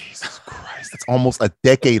 2013. Jesus Christ, that's almost a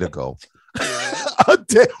decade ago.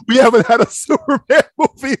 We haven't had a Superman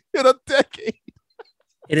movie in a decade.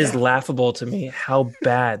 It is laughable to me how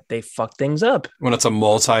bad they fuck things up when it's a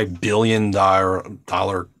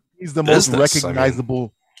multi-billion-dollar. He's the most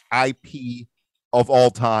recognizable IP of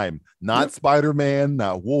all time. Not Spider-Man,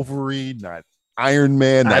 not Wolverine, not Iron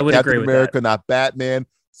Man, not Captain America, not Batman.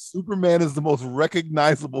 Superman is the most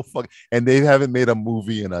recognizable and they haven't made a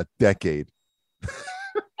movie in a decade.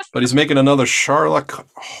 But he's making another Sherlock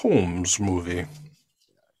Holmes movie.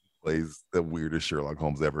 Plays the weirdest Sherlock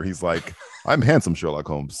Holmes ever. He's like, I'm handsome Sherlock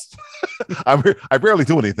Holmes. I barely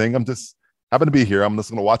do anything. I'm just happen to be here. I'm just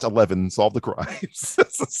going to watch 11 solve the crimes.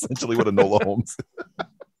 That's essentially what Enola Holmes is.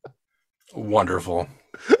 Wonderful.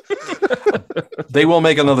 They will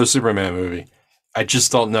make another Superman movie. I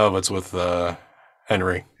just don't know if it's with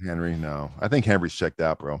Henry. Henry, no. I think Henry's checked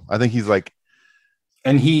out, bro. I think he's like,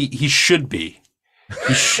 and he should be.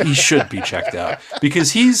 He should be checked out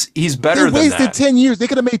because he's better than that. They wasted 10 years. They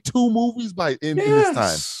could have made 2 movies in this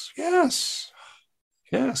time.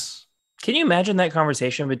 Yes. Can you imagine that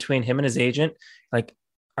conversation between him and his agent? Like,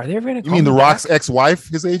 are they ever going to? You mean The Rock's ex-wife,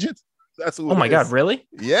 his agent? That's who. Oh my god, really?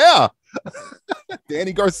 Yeah.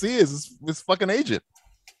 Danny Garcia is his fucking agent.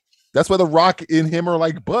 That's why The Rock and him are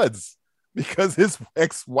like buds, because his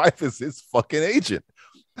ex-wife is his fucking agent.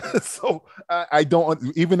 So I don't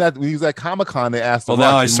even that when he was at Comic-Con, they asked. Well,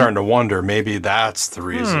 now I'm starting to wonder. Maybe that's the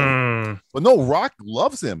reason. But no, Rock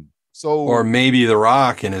loves him. So, or maybe The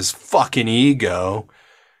Rock and his fucking ego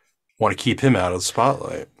want to keep him out of the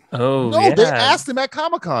spotlight. Oh, no, yeah. they asked him at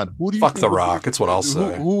Comic-Con. Who do you Fuck think The Rock? That's what I'll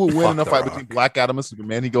say. Who would win Fuck in a The fight Rock. between Black Adam and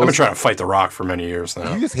Superman? He goes, I've been trying to fight The Rock for many years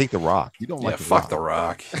now. You just hate The Rock. You don't like The fuck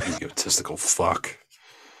Rock. The Rock. Egotistical fuck.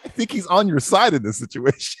 I think he's on your side in this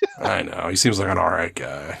situation. I know. He seems like an all right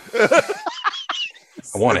guy.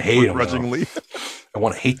 I want to hate him. Grudgingly. I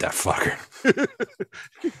want to hate that fucker.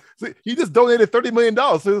 See, he just donated $30 million to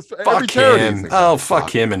every Fuck charity. him. Oh, fuck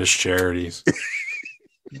him and his charities.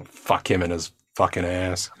 Fuck him and his fucking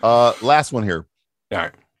ass. Last one here. All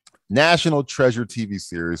right. National Treasure TV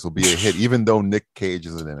series will be a hit, even though Nick Cage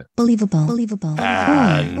isn't in it. Believable. You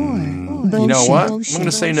know what? I'm going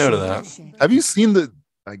to say no to that. Have you seen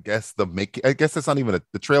I guess that's not even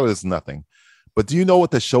the trailer is nothing. But do you know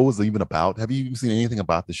what the show is even about? Have you seen anything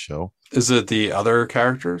about the show? Is it the other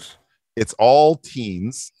characters? It's all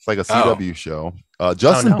teens. It's like a CW show.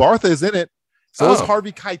 Justin Bartha is in it. So is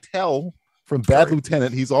Harvey Keitel from Bad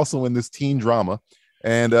Lieutenant. He's also in this teen drama.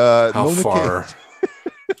 And how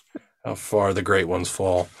far the great ones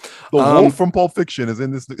fall. The wolf from Pulp Fiction is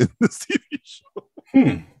in this TV show.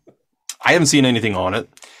 I haven't seen anything on it.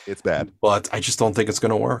 It's bad, but I just don't think it's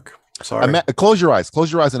going to work. Sorry. Close your eyes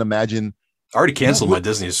and imagine. I already canceled my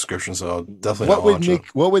Disney subscription, so I'll definitely not watch it.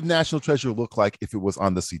 What would National Treasure look like if it was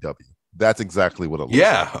on the CW? That's exactly what it looks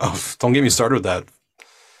like. Oh, don't get me started with that.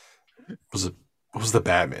 What was the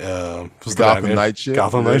Batman? Was the Gotham Knight shit?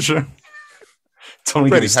 Gotham Knight shit? Don't Freddie,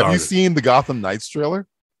 get me started. have you seen the Gotham Knights trailer?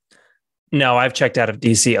 No, I've checked out of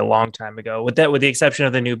DC a long time ago. With the exception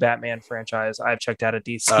of the new Batman franchise, I've checked out of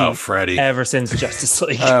DC. Oh, Freddie! Ever since Justice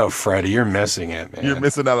League. Oh, Freddie, you're missing it, man. You're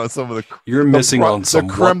missing out on some of the. You're missing on some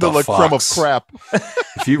creme de la creme of crap.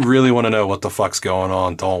 If you really want to know what the fuck's going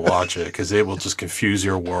on, don't watch it because it will just confuse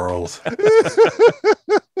your world.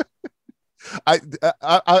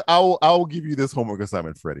 I'll give you this homework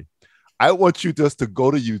assignment, Freddie. I want you just to go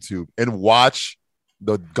to YouTube and watch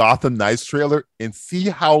the Gotham Knights trailer and see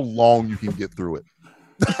how long you can get through it.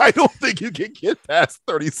 I don't think you can get past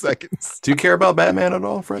 30 seconds. Do you care about Batman at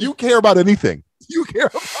all, Freddie? You care about anything. You care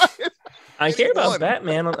about it. I care about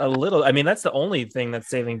Batman a little. I mean, that's the only thing that's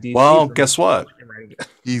saving DC. Well, guess what?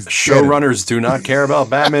 He's showrunners do not care about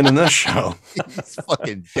Batman in this show. He's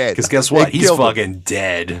fucking dead. Because guess what? He's fucking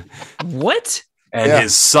dead. What? And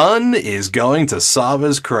his son is going to solve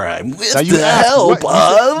his crime with now the help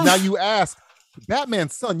of. Now you ask,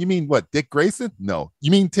 Batman's son, you mean what? Dick Grayson? No. You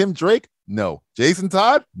mean Tim Drake? No. Jason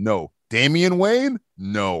Todd? No. Damian Wayne?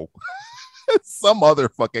 No. Some other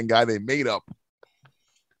fucking guy they made up.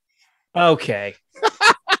 Okay.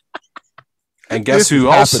 And guess who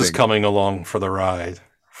else is coming along for the ride?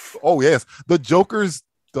 Oh, yes. The Joker's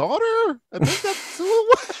daughter? I think that's who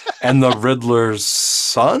it was. And the Riddler's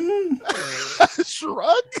son?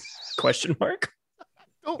 Shrug? Question mark?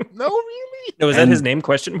 Don't know, really? No, is that his name?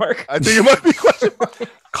 Question mark? I think it might be question mark.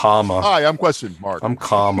 Comma. Hi, I'm question mark. I'm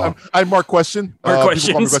comma. I'm Mark question. Mark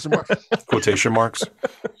questions. Question mark. Quotation marks.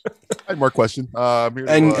 I'm Mark question. Harvey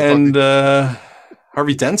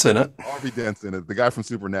Dent's in it. Harvey Dent's in it. The guy from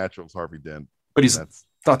Supernatural is Harvey Dent. But he's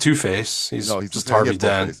not Two-Face. He's just Harvey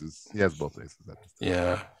Dent. He has both faces.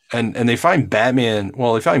 Yeah. And they find Batman.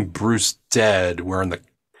 Well, they find Bruce dead wearing a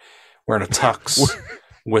tux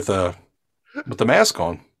with the mask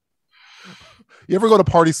on. You ever go to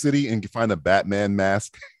Party City and find a Batman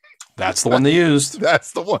mask? That's the one they used.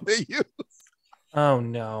 That's the one they used. Oh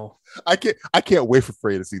no! I can't wait for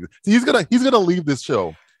Frey to see this. He's gonna leave this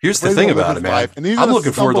show. Here's the thing about it, man. I'm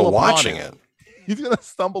looking forward to watching it. He's gonna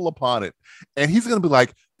stumble upon it, and he's gonna be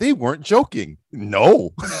like, "They weren't joking." No,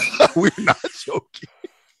 we're not joking.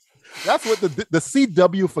 That's what the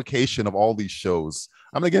CW-fication of all these shows.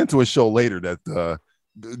 I'm gonna get into a show later that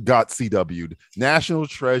got CW'd. National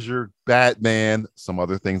Treasure, Batman, some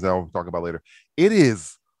other things that I'll talk about later. It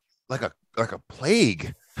is like a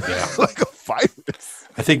plague, like a virus.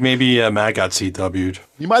 I think maybe Matt got CW'd.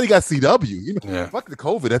 He might have got CW'd. Yeah. Fuck the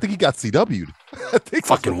COVID. I think he got CW'd.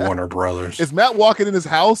 Fucking Warner Brothers. Is Matt walking in his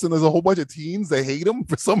house and there's a whole bunch of teens that hate him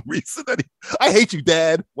for some reason? I hate you,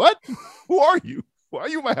 Dad. What? Who are you? Why are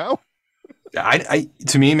you in my house?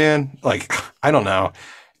 To me, man, like, I don't know.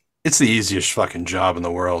 It's the easiest fucking job in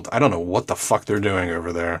the world. I don't know what the fuck they're doing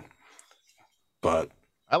over there. But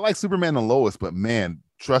I like Superman and Lois, but man,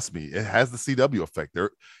 trust me, it has the CW effect.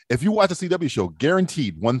 If you watch a CW show,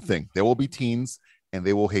 guaranteed one thing: there will be teens and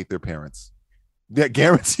they will hate their parents. Yeah,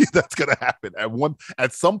 guarantee that's gonna happen.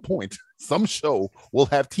 At some point, some show will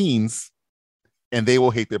have teens and they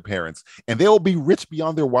will hate their parents. And they will be rich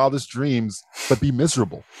beyond their wildest dreams, but be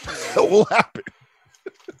miserable. It will happen.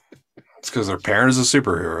 It's because their parent is a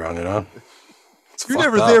superhero, you know? You're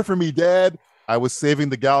never there for me, Dad. I was saving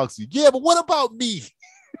the galaxy. Yeah, but what about me?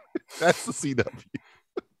 That's the CW.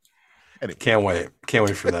 Anyway. Can't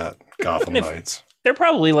wait for that. Gotham Knights. They're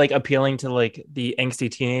probably like appealing to like the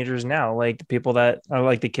angsty teenagers now, like the people that are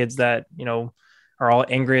like the kids that, you know, are all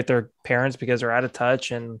angry at their parents because they're out of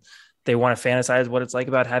touch and they want to fantasize what it's like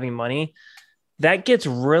about having money. That gets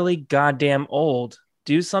really goddamn old.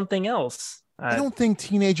 Do something else. I don't think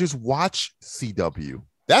teenagers watch CW.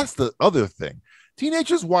 That's the other thing.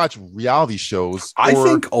 Teenagers watch reality shows. I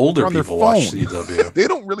think older people watch CW. They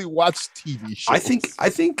don't really watch TV shows. I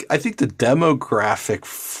think the demographic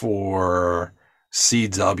for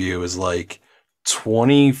CW is like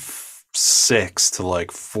 26 to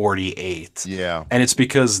like 48. Yeah. And it's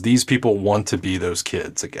because these people want to be those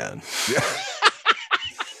kids again. Yeah.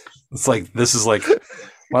 It's like, this is like,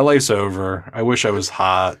 my life's over. I wish I was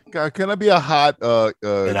hot. God, can I be a hot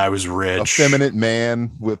and I was rich, effeminate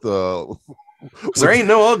man with there ain't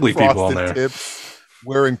no ugly people on there. Tips,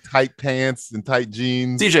 wearing tight pants and tight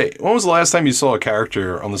jeans. DJ, when was the last time you saw a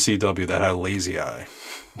character on the CW that had a lazy eye?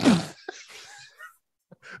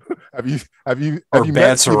 Have you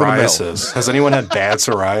bad psoriasis? Has anyone had bad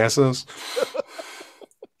psoriasis?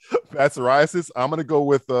 Bad psoriasis? I'm gonna go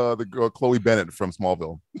with the girl Chloe Bennett from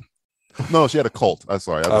Smallville. No, she had a cult. I'm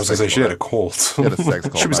sorry. I was going to say she had a cult. She had a sex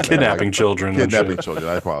cult. She was kidnapping children. Kidnapping children.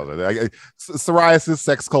 I apologize. Psoriasis,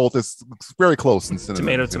 sex cult is very close in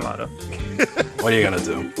cinema. Tomato. What are you going to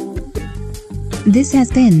do? This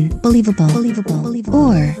has been believable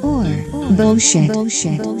or bullshit.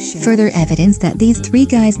 Further evidence that these three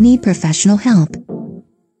guys need professional help.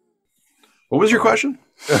 What was your question?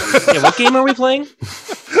 Yeah, what game are we playing?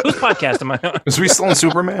 Whose podcast am I on? Is we still on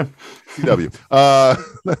Superman? CW.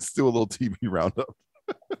 Let's do a little TV roundup.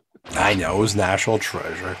 I know, it was National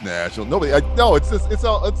Treasure. It's a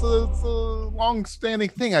long-standing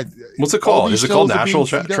thing. What's it called? Is it called National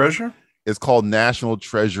Treasure? It's called National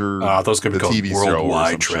Treasure. Those could be called TV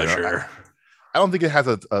Worldwide Treasure. I don't think it has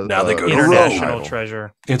now they go to International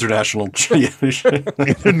Treasure. International Treasure.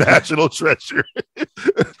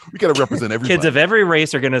 We got to represent everybody. Kids of every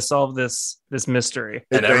race are going to solve this mystery.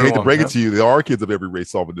 And I hate to break it to you, there are kids of every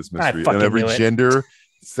race solving this mystery, and every gender,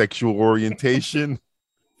 sexual orientation.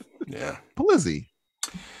 Yeah, Polizzi,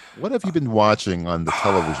 what have you been watching on the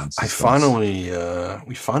television systems?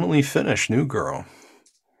 We finally finished New Girl.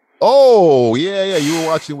 Oh yeah, you were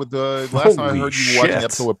watching with the last time I heard you were watching an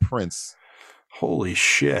episode of Prince. Holy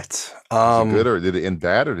shit. Was it good, or did it end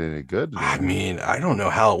bad, or did it good? I mean, I don't know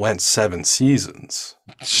how it went 7 seasons.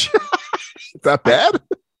 Is that bad?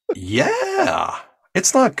 Yeah.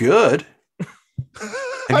 It's not good.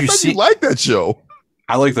 You like that show?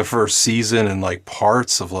 I like the first season and like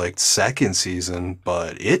parts of like second season,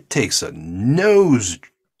 but it takes a nose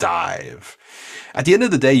dive. At the end of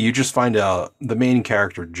the day, you just find out the main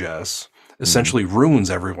character, Jess, essentially ruins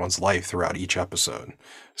everyone's life throughout each episode.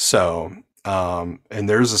 So, and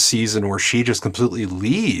there's a season where she just completely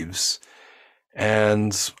leaves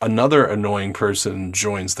and another annoying person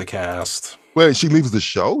joins the cast. Wait, she leaves the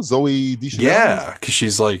show? Zoe Deschanel? Yeah, because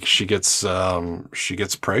she's like, she gets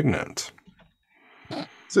pregnant.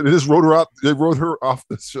 So they just wrote her up. They wrote her off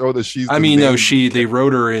the show that she's. They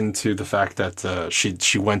wrote her into the fact that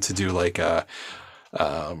she went to do like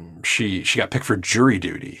she got picked for jury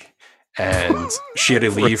duty, and she had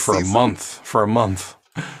to leave for a month.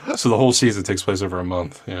 So the whole season takes place over a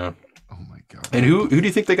month. Yeah. Oh my god. And who do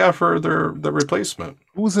you think they got for their replacement?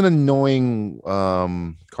 Who was an annoying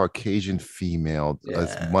Caucasian female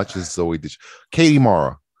as much as Zoe did? Katie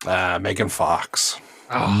Mara. Megan Fox.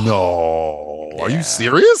 Oh. No. Yeah. Are you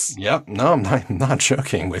serious? Yep. No, I'm not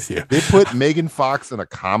joking with you. They put Megan Fox in a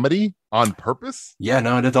comedy on purpose? Yeah,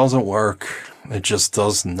 no, it doesn't work. It just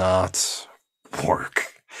does not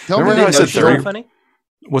work. Remember how I said she's not funny?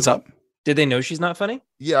 What's up? Did they know she's not funny?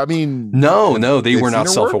 Yeah, I mean... No, they were not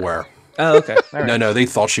self-aware. Oh, okay. All right. No, they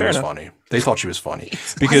thought she was funny. They thought she was funny.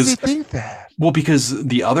 Because, why do they think that? Well, because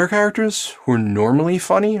the other characters who are normally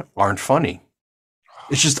funny aren't funny.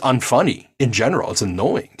 It's just unfunny in general. It's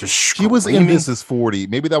annoying. She was in This Is 40.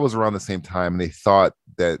 Maybe that was around the same time, and they thought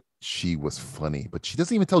that she was funny, but she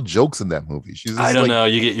doesn't even tell jokes in that movie. She's just, I don't know.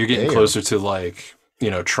 You're getting closer to like,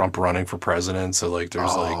 Trump running for president. So like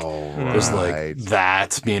there's like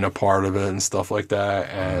that being a part of it and stuff like that.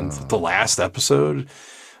 And the last episode,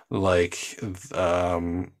 like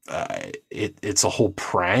it's a whole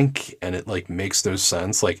prank, and it like makes no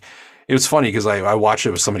sense. Like it was funny because I watched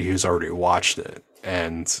it with somebody who's already watched it.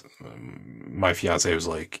 And my fiance was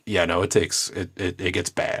like, yeah, no, it gets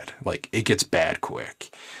bad. Like it gets bad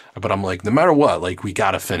quick. But I'm like, no matter what, like we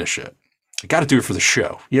got to finish it. I got to do it for the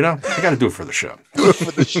show. I got to do it for the show. good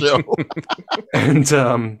for the show.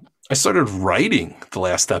 And I started writing the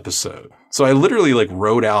last episode. So I literally like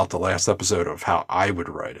wrote out the last episode of how I would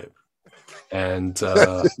write it. And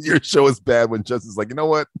your show is bad when Justin's like, you know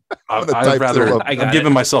what? I'm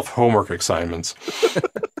giving myself homework assignments.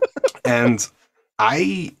 And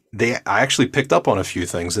I actually picked up on a few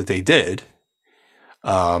things that they did.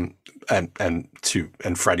 And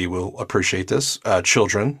Freddie will appreciate this.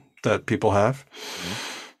 Children that people have.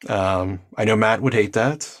 I know Matt would hate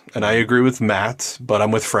that, and I agree with Matt, but I'm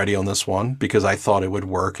with Freddie on this one because I thought it would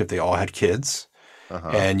work if they all had kids,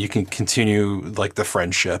 and you can continue like the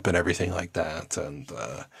friendship and everything like that. And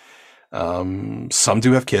some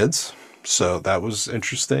do have kids, so that was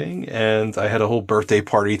interesting. And I had a whole birthday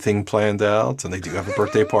party thing planned out, and they do have a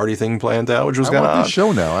birthday party thing planned out, which was kind of odd. This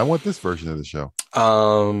show now. I want this version of the show.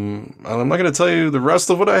 I'm not going to tell you the rest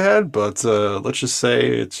of what I had, but let's just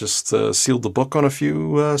say it just sealed the book on a few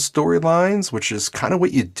storylines, which is kind of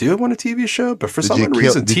what you do on a TV show. But for some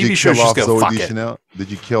reason, TV shows just go fuck it.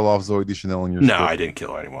 Did you kill off Zooey Deschanel in your No, script? I didn't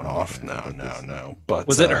kill anyone off. No. But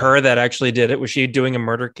was it her that actually did it? Was she doing a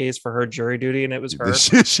murder case for her jury duty, and it was her?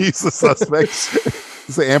 She's the suspect.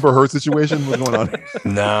 It's an Amber Heard situation. What's going on?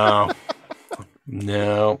 No.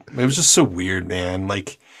 It was just so weird, man.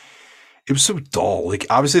 Like, it was so dull. Like,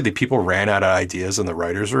 obviously, the people ran out of ideas in the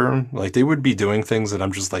writer's room. Like, they would be doing things that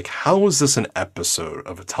I'm just like, how is this an episode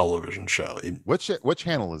of a television show? What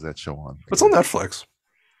channel is that show on? It's on Netflix.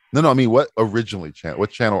 No, I mean, what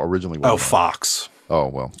channel originally was Oh, on? Fox. Oh,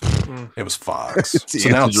 well. It was Fox. So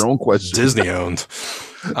now it's your own question. Disney owned.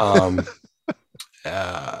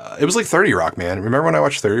 It was like 30 Rock, man. Remember when I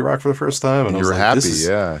watched 30 Rock for the first time? And you were happy,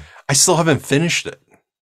 yeah. I still haven't finished it.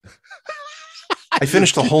 I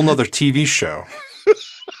finished a whole nother TV show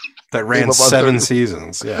that ran 7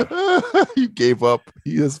 seasons. Yeah. You gave up.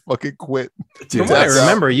 He just fucking quit. Dude, I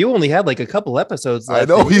remember you only had like a couple episodes left. I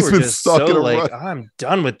know he's been stuck in a rut. I'm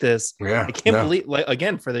done with this. Yeah. I can't believe, like,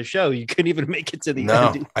 again, for the show, you couldn't even make it to the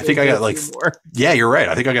end. I think I got like, yeah, you're right.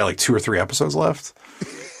 I think I got like 2 or 3 episodes left.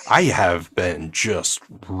 I have been just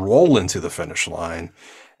rolling to the finish line.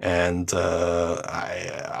 And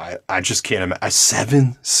I just can't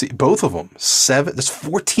imagine. Both of them, 7. There's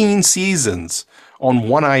 14 seasons on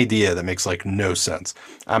one idea that makes like no sense.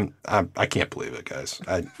 I can't believe it, guys.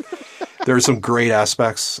 There are some great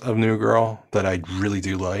aspects of New Girl that I really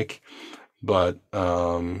do like, but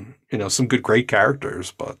some great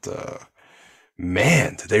characters. But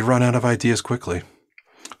man, did they run out of ideas quickly?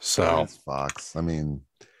 So Fox. I mean,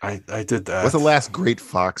 I did that. What's the last great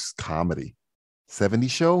Fox comedy? 70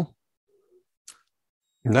 Show?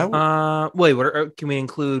 No. Wait, can we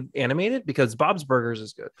include animated? Because Bob's Burgers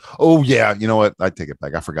is good. Oh, yeah. You know what? I take it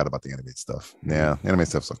back. I forgot about the animated stuff. Yeah, animated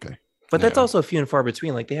stuff's okay. But that's also few and far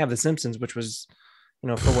between. Like, they have The Simpsons, which was,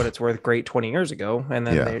 for what it's worth, great 20 years ago. And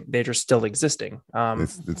then they're just still existing.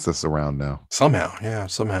 It's just around now. Somehow. Yeah,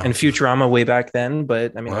 somehow. And Futurama way back then.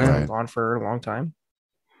 But, I mean, that's been gone for a long time.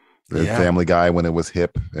 The Family Guy when it was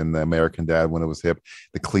hip, and the American Dad when it was hip.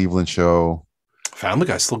 The Cleveland Show. Family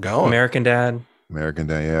Guy's still going. American Dad,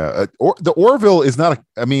 yeah. The Orville is not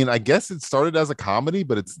I guess it started as a comedy,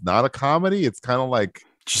 but it's not a comedy. It's kind of like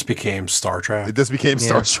just became Star Trek. It just became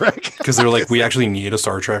Star Trek because they were like, we actually need a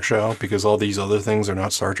Star Trek show because all these other things are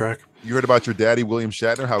not Star Trek. You heard about your daddy, William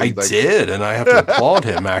Shatner? I did, and I have to applaud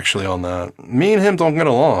him actually on that. Me and him don't get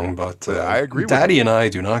along, but I agree. Daddy and I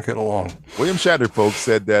do not get along. William Shatner, folks,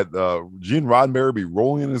 said that Gene Roddenberry would be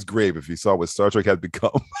rolling in his grave if he saw what Star Trek had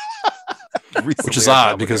become. Which is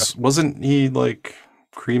odd because wasn't he like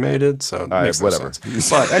cremated? So whatever.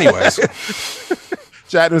 But anyways,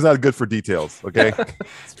 Shatner's not good for details. Okay,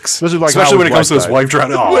 especially when it comes to his wife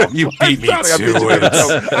drowning. Oh, you beat me to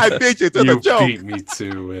it. I beat you to the joke. You beat me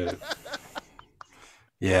to it.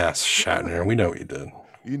 Yes, Shatner. We know what you did.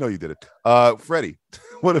 You know you did it. Freddie,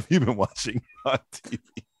 what have you been watching on TV?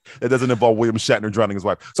 That doesn't involve William Shatner drowning his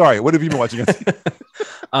wife. Sorry, what have you been watching on TV?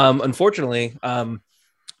 Unfortunately,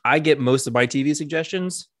 I get most of my TV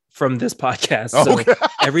suggestions from this podcast. So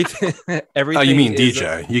everything. Oh, you mean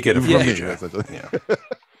DJ? You get it from DJ. Yeah.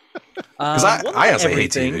 Because I honestly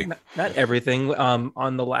hate TV. Not everything.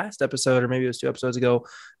 On the last episode, or maybe it was 2 episodes ago,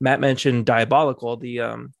 Matt mentioned Diabolical,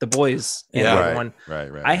 the boys. Right.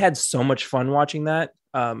 I had so much fun watching that.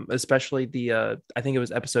 Especially I think it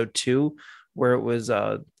was episode 2, where it was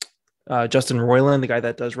Justin Roiland, the guy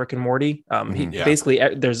that does Rick and Morty. Basically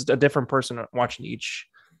there's a different person watching each.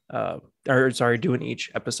 Doing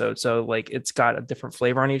each episode, so like it's got a different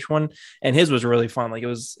flavor on each one, and his was really fun. Like it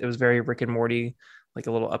was very Rick and Morty, like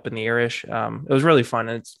a little up in the airish. It was really fun,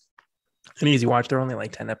 and an easy watch. They're only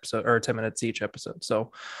like 10 minutes each episode.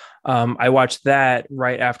 So I watched that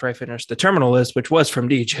right after I finished The Terminal List, which was from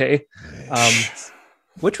DJ,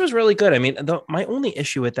 which was really good. I mean, my only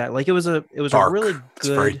issue with that, like it was dark. A really good. It's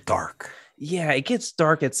very dark. Yeah, it gets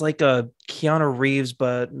dark. It's like a Keanu Reeves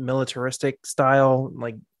but militaristic style,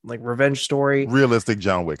 like revenge story. Realistic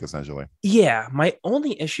John Wick, essentially. Yeah, my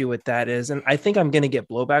only issue with that is, and I think I'm going to get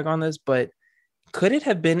blowback on this, but could it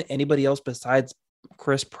have been anybody else besides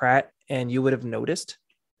Chris Pratt and you would have noticed?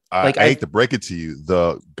 I hate to break it to you.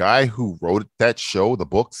 The guy who wrote that show, the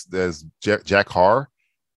books, there's Jack Carr.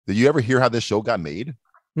 Did you ever hear how this show got made?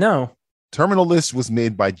 No. Terminal List was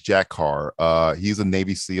made by Jack Carr. He's a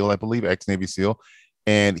Navy SEAL, I believe, ex-Navy SEAL.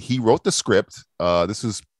 And he wrote the script. This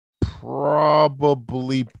was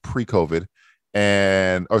probably pre-COVID. He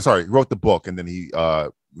wrote the book, and then he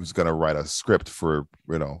was going to write a script for,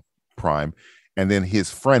 Prime. And then his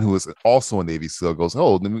friend, who was also a Navy SEAL, goes,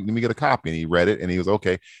 "Oh, let me get a copy." And he read it, and he was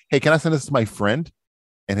okay. "Hey, can I send this to my friend?"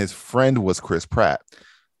 And his friend was Chris Pratt.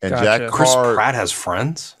 And Gotcha. Jack Carr, Chris Pratt has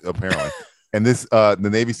friends, apparently. And this, the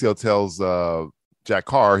Navy SEAL tells Jack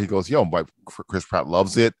Carr, he goes, "Yo, but Chris Pratt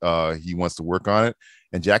loves it. He wants to work on it."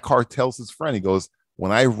 And Jack Carr tells his friend, he goes,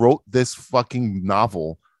 "When I wrote this fucking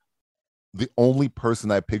novel, the only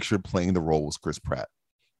person I pictured playing the role was Chris Pratt."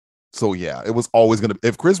 So yeah, it was always going to,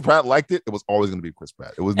 if Chris Pratt liked it, it was always going to be Chris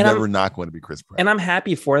Pratt. It was never not going to be Chris Pratt. And I'm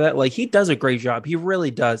happy for that. Like, he does a great job. He really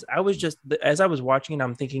does. I was just, as I was watching it,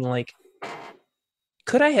 I'm thinking like,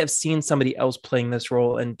 could I have seen somebody else playing this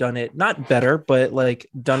role and done it not better, but like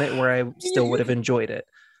done it where I still would have enjoyed it?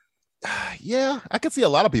 Yeah, I could see a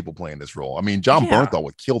lot of people playing this role. I mean, John Bernthal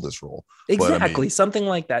would kill this role. Exactly. But, I mean, something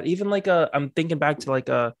like that. Even like I'm thinking back to like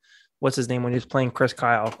what's his name when he was playing Chris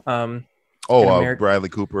Kyle? Bradley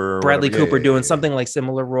Cooper. Bradley Cooper doing something like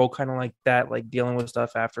similar role, kind of like that, like dealing with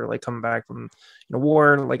stuff after like coming back from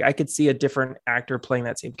war. Like I could see a different actor playing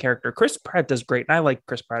that same character. Chris Pratt does great, and I like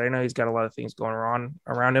Chris Pratt. I know he's got a lot of things going on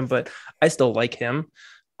around him, but I still like him.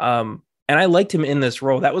 And I liked him in this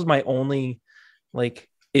role. That was my only like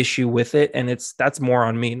issue with it, and that's more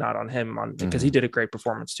on me, not on him, because he did a great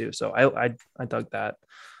performance too. So I dug that.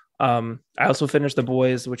 I also finished The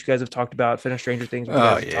Boys, which you guys have talked about. Finished Stranger Things.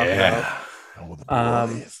 What you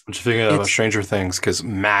thinking about Stranger Things? Because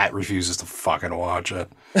Matt refuses to fucking watch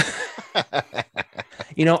it.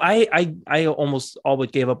 I almost all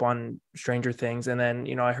but gave up on Stranger Things, and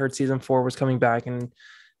then I heard season 4 was coming back, and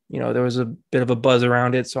there was a bit of a buzz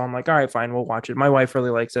around it, so I'm like, all right, fine, we'll watch it. My wife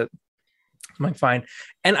really likes it. I'm like, fine,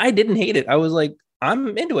 and I didn't hate it. I was like,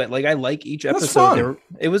 I'm into it. Like, I like each episode.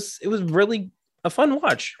 It was really a fun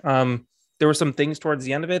watch. There were some things towards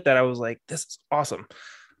the end of it that I was like, this is awesome.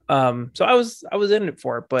 So I was in it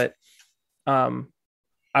for it, but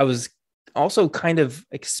I was also kind of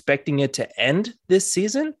expecting it to end this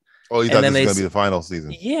season. Oh, you thought this was going to be the final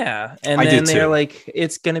season? Yeah, and then they're like,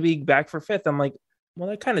 it's going to be back for 5th. I'm like, well,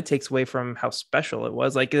 that kind of takes away from how special it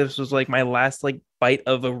was. Like, this was like my last like bite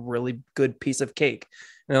of a really good piece of cake,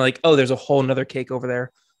 and they're like, oh, there's a whole nother cake over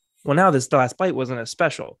there. Well, now this last bite wasn't as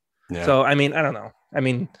special. Yeah. So I mean, I don't know. I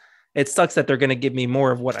mean, it sucks that they're going to give me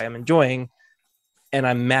more of what I am enjoying, and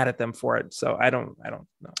I'm mad at them for it. So I don't know.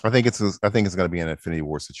 I think it's going to be an Infinity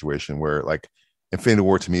War situation where, like, Infinity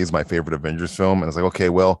War to me is my favorite Avengers film, and it's like, okay,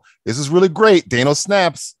 well, this is really great. Thanos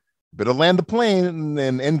snaps, better land the plane, and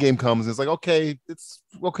then Endgame comes. And it's like, okay, it's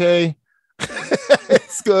okay,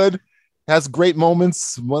 it's good, has great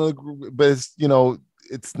moments, but it's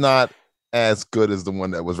it's not as good as the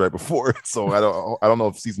one that was right before. So I don't know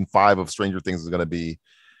if season 5 of Stranger Things is going to be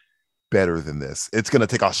better than this. It's going to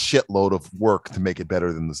take a shitload of work to make it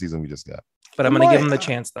better than the season we just got. But I'm going to give them the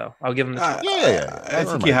chance, though. I'll give them the chance. Yeah. I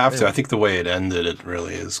think you have to. I think the way it ended, it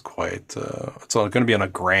really is quite. It's going to be on a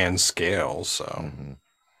grand scale, so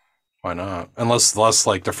why not? Unless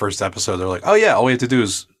like the first episode, they're like, oh yeah, all we have to do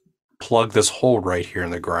is plug this hole right here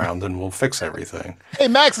in the ground, and we'll fix everything. Hey,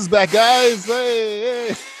 Max is back, guys.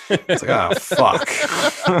 Hey. It's like, oh, fuck.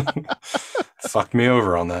 Fucked me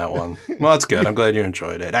over on that one. Well, that's good. I'm glad you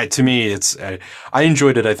enjoyed it. To me, I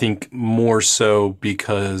enjoyed it, I think, more so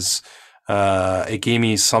because it gave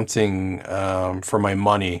me something for my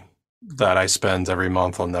money that I spend every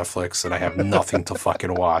month on Netflix, and I have nothing to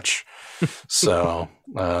fucking watch. So,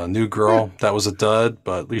 New Girl, that was a dud,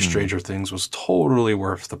 but at least Stranger Things was totally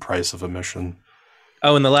worth the price of admission.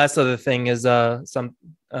 Oh, and the last other thing is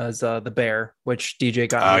The Bear, which DJ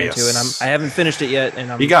got me into, and I haven't finished it yet.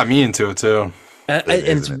 And he got me into it too.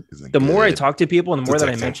 The more I talk to people, and the more that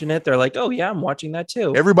I mention it, they're like, "Oh yeah, I'm watching that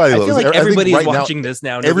too." Everybody, I feel like everybody's watching this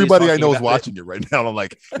now. Everybody I know is watching it right now. I'm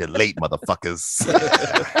like, "You're late, motherfuckers."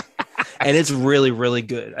 and it's really, really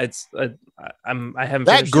good. It's I haven't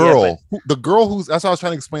that girl, yet, the girl who's that's what I was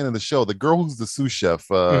trying to explain in the show. The girl who's the sous chef,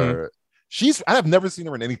 I have never seen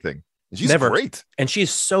her in anything. And she's great, and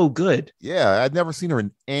she's so good. Yeah, I'd never seen her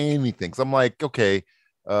in anything. So I'm like, okay,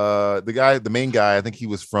 the main guy, I think he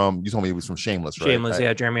was from. You told me he was from Shameless, right? Shameless,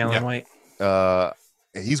 yeah, Jeremy Allen White.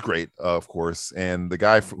 He's great, of course, and the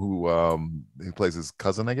guy who plays his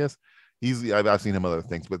cousin, I guess. I've seen him other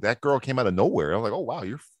things, but that girl came out of nowhere. I'm like, oh wow,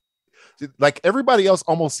 you're like everybody else.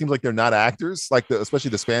 Almost seems like they're not actors, like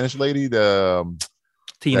especially the Spanish lady,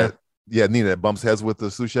 Tina. Nina that bumps heads with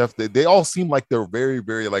the sous chef. They all seem like they're very,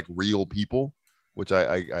 very like real people, which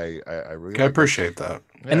I really appreciate that.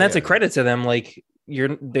 And that's a credit to them. Like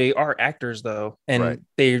they are actors though, and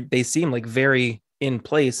they seem like very in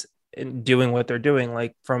place in doing what they're doing.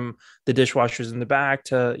 Like from the dishwashers in the back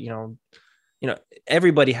to you know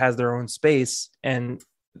everybody has their own space, and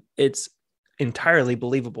it's entirely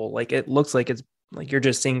believable. Like it looks like it's like you're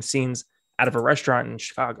just seeing scenes out of a restaurant in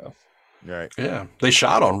Chicago. Right. Yeah. They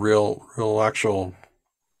shot on real actual,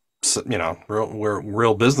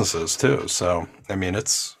 real businesses too. So, I mean,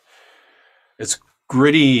 it's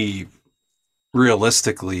gritty,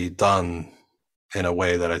 realistically done in a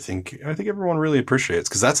way that I think everyone really appreciates.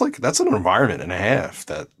 Cause that's an environment and a half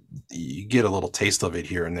that you get a little taste of it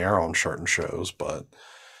here and there on certain shows, but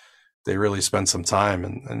they really spend some time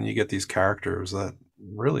and you get these characters that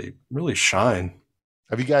really, really shine.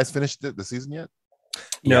 Have you guys finished the season yet?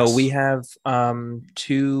 No, yes. We have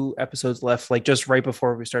 2 episodes left. Like just right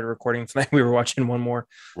before we started recording tonight, we were watching one more.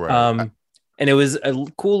 Right. And it was a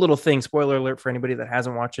cool little thing. Spoiler alert for anybody that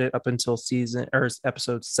hasn't watched it up until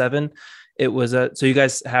episode 7. It was so you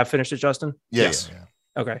guys have finished it, Justin? Yes.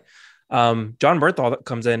 Yeah. Okay. John Bernthal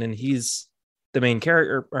comes in and he's the main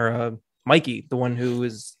character, or Mikey, the one who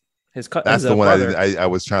is his cousin. That's the one I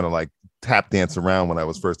was trying to like tap dance around when I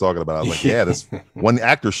was first talking about it. I was like, yeah, this one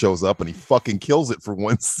actor shows up and he fucking kills it for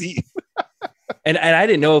one scene. and I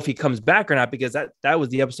didn't know if he comes back or not, because that was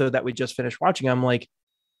the episode that we just finished watching. I'm like,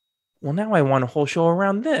 well, now I want a whole show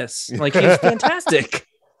around this. Like, he's fantastic.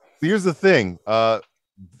 Here's the thing.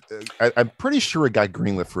 I'm pretty sure it got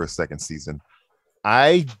greenlit for a second season.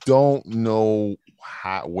 I don't know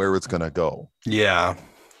where it's gonna go. Yeah.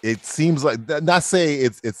 It seems like, not say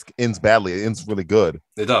it ends badly. It ends really good.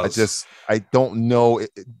 It does. I don't know.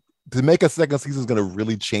 To make a second season is going to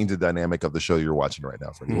really change the dynamic of the show you're watching right now.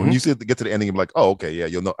 Mm-hmm. When you get to the ending, you're like, oh, okay, yeah,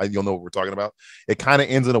 you'll know what we're talking about. It kind of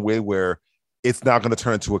ends in a way where it's not going to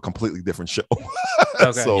turn into a completely different show.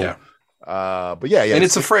 Okay. So, yeah. But yeah. And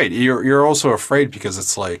it's afraid. You're also afraid because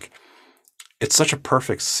it's like, it's such a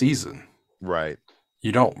perfect season. Right.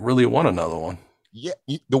 You don't really want another one. Yeah.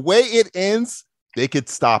 The way it ends, they could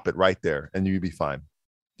stop it right there and you'd be fine.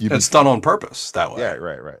 It's done on purpose that way. Yeah,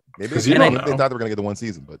 right. Maybe because you don't know. They thought they were going to get the one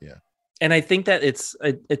season, but yeah. And I think that it's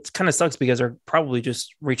kind of sucks because they're probably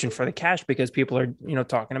just reaching for the cash because people are,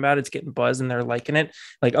 talking about it. It's getting buzz and they're liking it.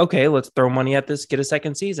 Like, okay, let's throw money at this, get a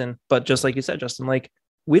second season. But just like you said, Justin, like,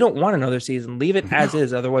 we don't want another season. Leave it as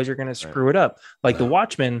is. Otherwise, you're going to screw it up. Like the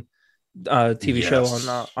Watchmen TV show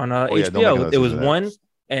on HBO. It was one.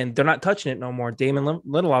 And they're not touching it no more. Damon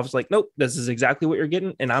Lindelof was like, nope, this is exactly what you're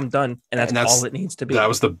getting, and I'm done. And that's all it needs to be. That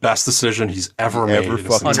was the best decision he's ever made in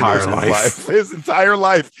his entire life. His entire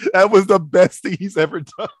life. That was the best thing he's ever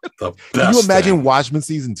done. Can you imagine Watchmen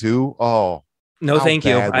season 2? Oh. No, thank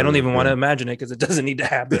you. I don't even want to imagine it because it doesn't need to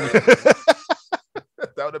happen.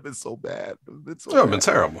 That would have been so bad. It would have been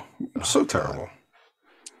terrible. So terrible.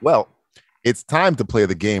 Well, it's time to play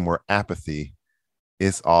the game where apathy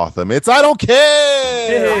is awesome. It's I don't care.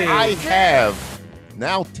 Hey. I have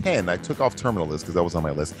now 10. I took off Terminal List because that was on my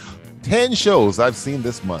list. 10 shows I've seen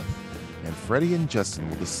this month. And Freddie and Justin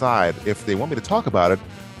will decide if they want me to talk about it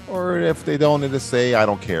or if they don't, and to say I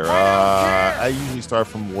don't care. I usually start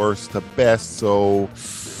from worst to best. So,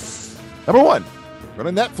 number 1, go to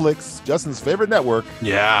Netflix, Justin's favorite network.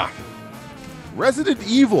 Yeah. Resident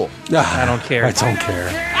Evil. I don't care. I don't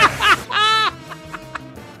care.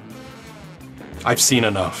 I've seen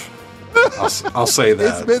enough. I'll say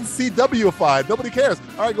that. It's been CW-fied. Nobody cares.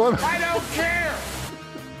 All right, go on. I don't care.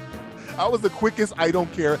 I was the quickest. I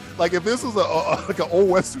don't care. Like if this was like an old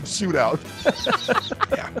Western shootout.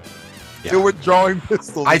 Yeah. They were drawing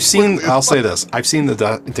pistols. I'll say this. I've seen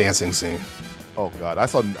the dancing scene. Oh God, I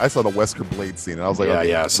saw the Wesker Blade scene, and I was like,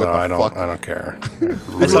 yeah. So I don't care.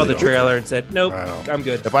 I saw the trailer and said, nope, I'm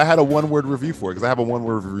good. If I had a 1-word review for it, because I have a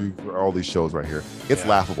 1-word review for all these shows right here, it's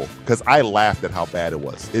laughable because I laughed at how bad it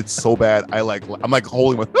was. It's so bad. I'm like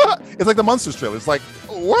holding my. It's like the Munsters trailer. It's like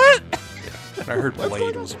what? I heard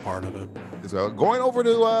Blade was a part of it. So going over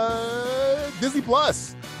to Disney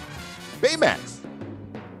Plus, Baymax.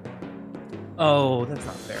 Oh, that's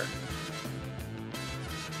not fair.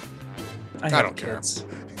 I don't care.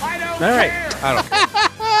 I don't care. All right. I don't care.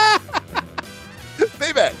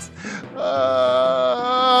 Paybacks.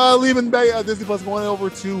 Leaving Disney Plus, going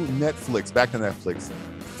over to Netflix. Back to Netflix.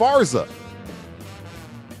 Farza.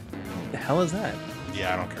 The hell is that?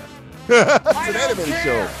 Yeah, I don't care. It's an animated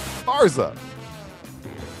show. Farza.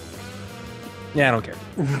 Yeah, I don't care.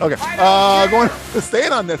 Okay.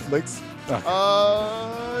 Staying on Netflix.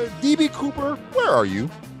 DB Cooper, where are you?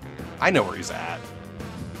 I know where he's at.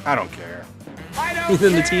 I don't care. He's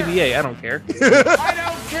in the TVA. I don't care. I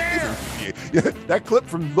don't care. Yeah, that clip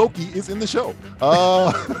from Loki is in the show.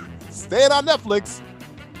 Staying on Netflix.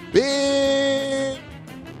 Big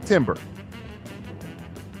Timber.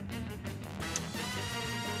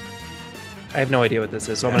 I have no idea what this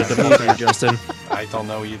is, so I'm going to default to you, Justin. I don't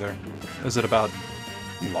know either. Is it about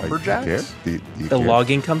lumberjacks? Do you The care?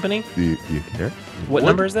 logging company? Do you care? What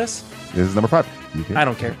number is this? This is number 5. Do you care? I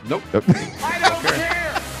don't care. Nope. I don't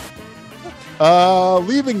care.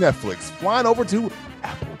 Leaving Netflix, flying over to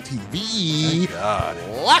Apple TV. Thank God.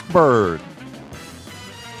 Blackbird.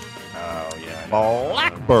 Oh yeah.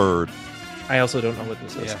 Blackbird. I also don't know what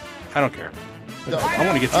this is. Yeah. I don't care. I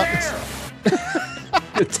want to get to this.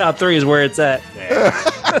 The top 3 is where it's at. Yeah.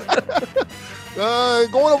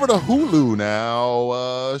 Going over to Hulu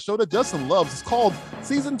now. Show that Justin loves. It's called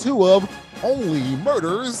Season 2 of Only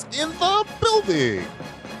Murders in the Building.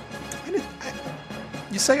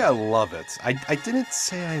 You say I love it. I didn't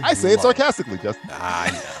say I say it sarcastically, Justin.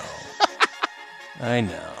 I know. I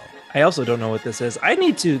know. I also don't know what this is. I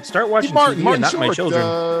need to start watching TV and not my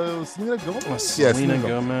children. Selena Gomez. Selena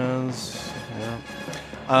Gomez. Yeah.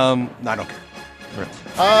 I don't care.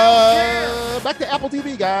 Back to Apple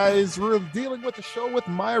TV, guys. We're dealing with the show with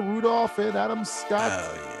Maya Rudolph and Adam Scott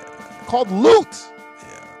called Loot.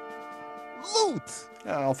 Yeah. Loot.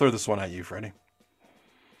 Yeah, I'll throw this one at you, Freddie.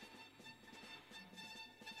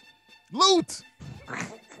 Loot.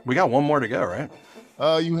 We got one more to go, right?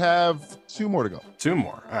 You have 2 more to go. 2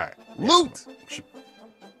 more. All right. Loot.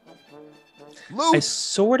 Loot. I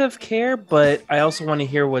sort of care, but I also want to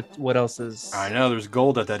hear what else is. I know there's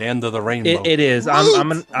gold at that end of the rainbow. It is.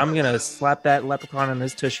 I'm gonna slap that leprechaun in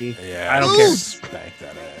his tushy. Yeah, I don't care. Spank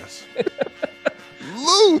that ass.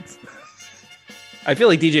 Loot. I feel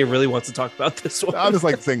like DJ really wants to talk about this one. I just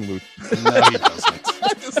like saying loot. No, he doesn't.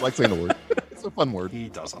 I just like saying the word. It's a fun word. He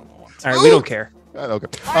doesn't want to. All right, we don't care. Okay.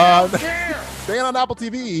 Staying on Apple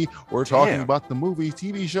TV, we're talking about the movie,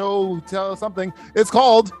 TV show, tell something. It's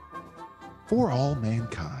called For All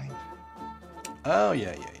Mankind. Oh,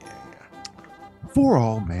 yeah. For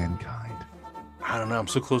All Mankind. I don't know. I'm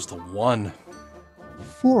so close to 1.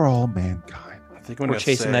 For All Mankind. I think we're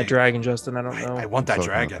chasing that dragon, Justin. I don't know. I want that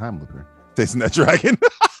dragon. Chasing that dragon.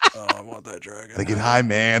 Oh, I want that dragon. They get high,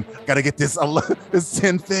 man. Gotta get this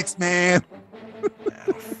 10 fixed, man. I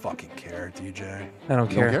don't fucking care, DJ. I don't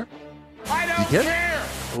care. Don't care? I don't care.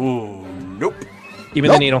 Ooh, nope. Give me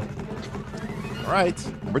the needle. All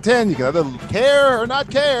right. Number 10, you can either care or not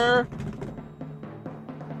care.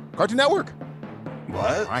 Cartoon Network.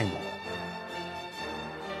 What?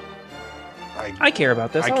 I care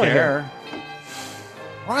about this. I care.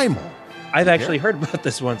 Primal. I've actually heard about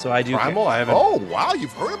this one, so I do. Primal? Care. I haven't. Oh, wow.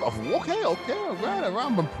 You've heard about it. Okay. Right.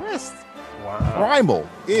 I'm impressed. Wow. Primal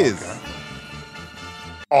is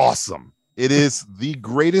awesome. It is the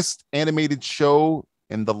greatest animated show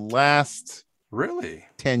in the last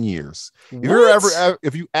 10 years.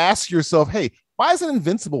 If you ask yourself, hey, why isn't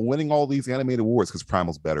Invincible winning all these animated awards? Because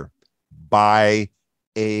Primal's better by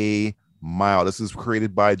a mile. This is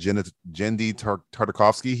created by Genndy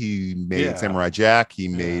Tartakovsky. He made Samurai Jack. He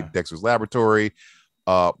made Dexter's Laboratory.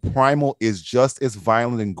 Primal is just as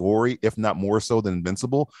violent and gory, if not more so, than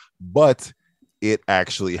Invincible, but it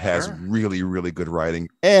actually has really, really good writing.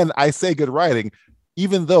 And I say good writing,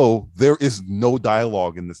 even though there is no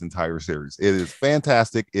dialogue in this entire series. It is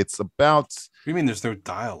fantastic. It's about... You mean there's no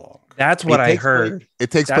dialogue? That's what I heard. It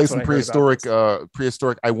takes place in prehistoric.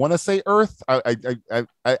 I want to say Earth.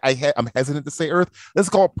 I'm hesitant to say Earth. Let's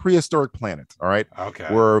call it prehistoric planet. All right.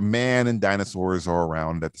 Okay. Where man and dinosaurs are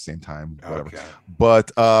around at the same time. Whatever. Okay.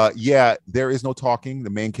 But there is no talking. The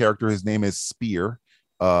main character, his name is Spear.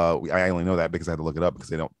 I only know that because I had to look it up because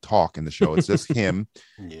they don't talk in the show. It's just him.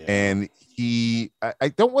 And I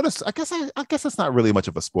don't want to. I guess it's not really much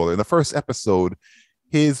of a spoiler. In the first episode,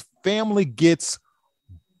 his family gets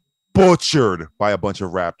butchered by a bunch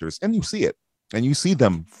of raptors, and you see it, and you see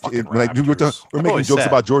them. We're making jokes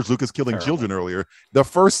about George Lucas killing children earlier. The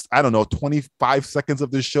first, 25 seconds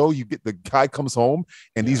of this show, you get the guy comes home,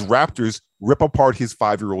 and these raptors rip apart his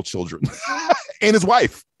 5-year-old children and his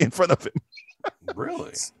wife in front of him.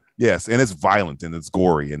 Really? Yes, and it's violent and it's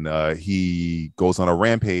gory, and he goes on a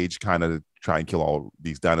rampage, kind of try and kill all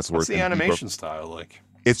these dinosaurs. What's the animation style like?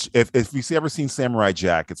 It's if you've ever seen Samurai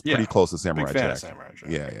Jack, it's pretty close to Samurai Jack. Samurai Jack.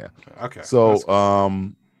 Yeah. Okay.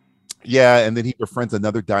 So yeah, and then he befriends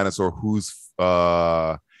another dinosaur who's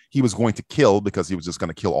he was going to kill because he was just going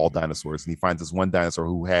to kill all dinosaurs, and he finds this one dinosaur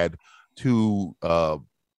who had two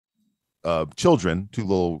children, two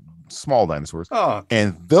little small dinosaurs. Oh.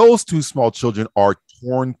 And those two small children are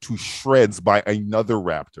torn to shreds by another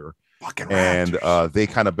raptor. Fucking raptors. And they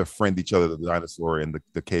kind of befriend each other, the dinosaur and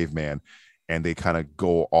the caveman, and they kind of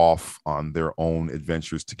go off on their own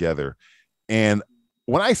adventures together. And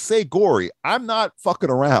when I say gory, I'm not fucking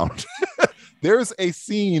around. There's a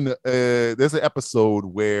scene, there's an episode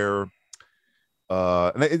where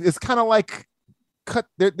and it's kind of like cut.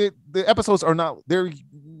 The episodes are not, they're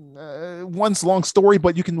one long story,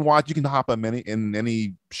 but you can hop on in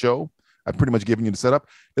any show. I've pretty much given you the setup.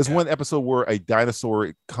 There's one episode where a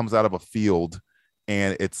dinosaur comes out of a field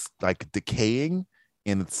and it's like decaying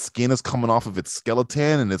and its skin is coming off of its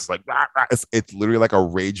skeleton, and it's like it's literally like a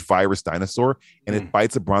rage virus dinosaur, and it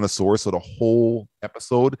bites a brontosaurus. So the whole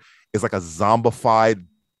episode is like a zombified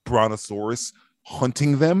brontosaurus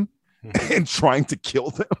hunting them and trying to kill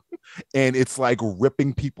them. And it's like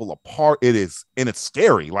ripping people apart. It is, and it's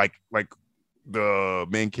scary. Like the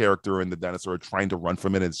main character and the dinosaur are trying to run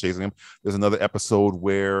from it and it's chasing him. There's another episode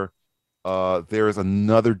where there is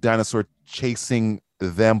another dinosaur chasing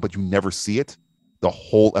them, but you never see it. The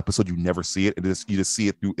whole episode, you never see it. You just see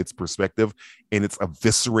it through its perspective, and it's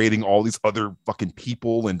eviscerating all these other fucking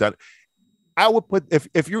people. And that, I would put,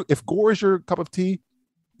 if gore is your cup of tea,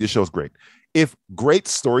 this show is great. If great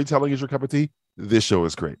storytelling is your cup of tea, this show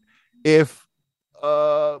is great. If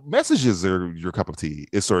messages are your cup of tea,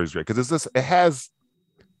 this story is great because it has,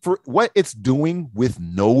 for what it's doing with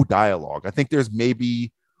no dialogue. I think there's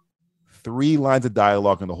maybe 3 lines of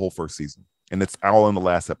dialogue in the whole first season, and it's all in the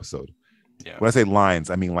last episode. Yeah. When I say lines,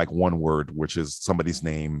 I mean like one word, which is somebody's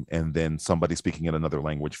name, and then somebody speaking in another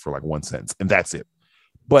language for like one sentence, and that's it.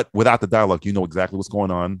 But without the dialogue, you know exactly what's going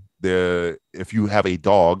on. If you have a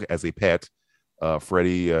dog as a pet,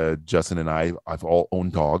 Freddie, Justin, and I've all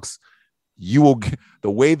owned dogs. The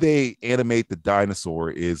way they animate the dinosaur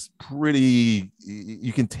is pretty.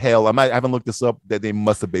 You can tell. I haven't looked this up, that they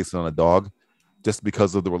must have based it on a dog, just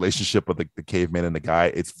because of the relationship of the caveman and the guy.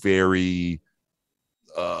 It's very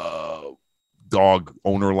dog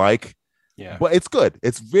owner like. Yeah, but it's good.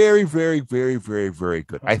 It's very, very, very, very, very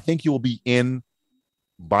good. I think you'll be in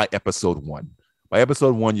by episode 1. By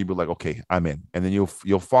episode 1, you'll be like, okay, I'm in, and then you'll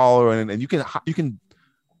follow, and you can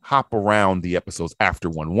hop around the episodes after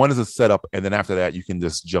 1. 1 is a setup, and then after that, you can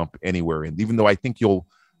just jump anywhere in. Even though I think you'll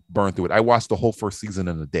burn through it. I watched the whole first season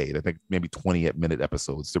in a day. I think maybe 20-minute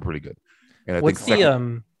episodes. They're pretty good. And I what's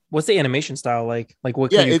the animation style like? Like,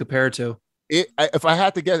 what can you compare it to? If I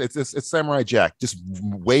had to guess, it's Samurai Jack, just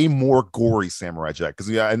way more gory Samurai Jack.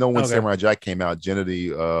 Because I know when Samurai Jack came out,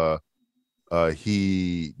 Gennady,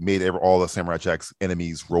 he made all the Samurai Jack's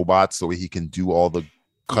enemies robots, so he can do all the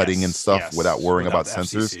cutting and stuff without worrying about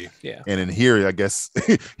censors. Yeah. And in here, I guess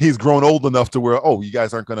he's grown old enough to where, you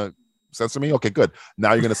guys aren't gonna censor me? Okay, good.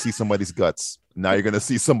 Now you're gonna see somebody's guts. Now you're gonna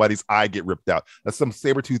see somebody's eye get ripped out. That's some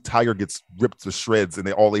saber-toothed tiger gets ripped to shreds, and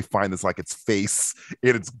all they find is like its face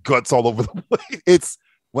and its guts all over the place. It's,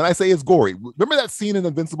 when I say it's gory, remember that scene in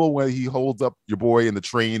Invincible where he holds up your boy in the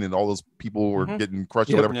train and all those people were getting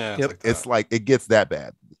crushed or whatever? Yeah, it's like it gets that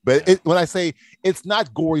bad. But when I say it's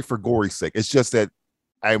not gory for gory's sake, it's just that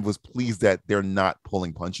I was pleased that they're not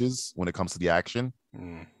pulling punches when it comes to the action,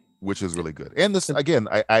 which is really good. And this, again,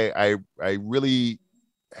 I really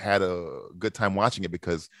had a good time watching it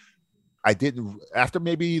because I didn't, after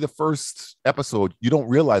maybe the first episode, you don't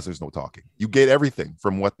realize there's no talking. You get everything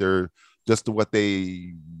from what they're, just to what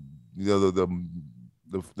they, the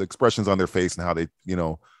expressions on their face and how they,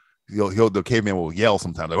 the caveman will yell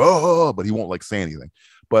sometimes, like, oh, but he won't like say anything.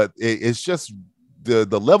 But it's just the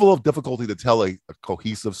level of difficulty to tell a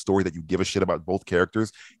cohesive story that you give a shit about both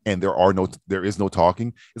characters, and there is no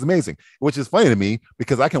talking, is amazing. Which is funny to me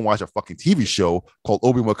because I can watch a fucking TV show called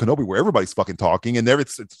Obi-Wan Kenobi where everybody's fucking talking, and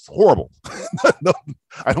it's horrible. No,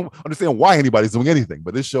 I don't understand why anybody's doing anything,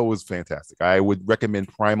 but this show is fantastic. I would recommend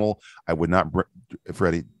Primal. I would not,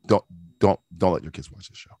 Freddie, don't let your kids watch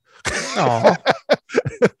this show. Oh,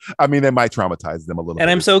 I mean, it might traumatize them a little. And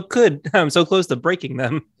bit. I'm so close to breaking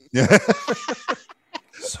them. Yeah.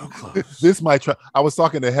 So close. This might try. I was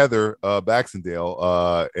talking to Heather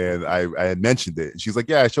Baxendale, and I had mentioned it. And she's like,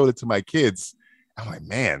 "Yeah, I showed it to my kids." I'm like,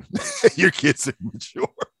 "Man, your kids are mature,"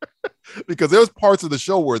 because there's parts of the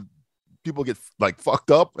show where people get like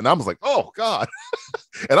fucked up, and I was like, "Oh God,"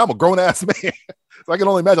 And I'm a grown-ass man. So I can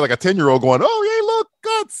only imagine like a 10-year-old going, oh, yay, look,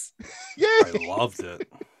 guts. Yay. I loved it.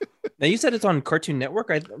 Now you said it's on Cartoon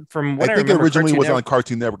Network. I think it originally was on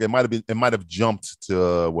Cartoon Network. It might have jumped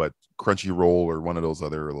to Crunchyroll or one of those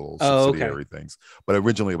other little subsidiary things. But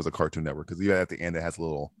originally it was a Cartoon Network because even at the end it has a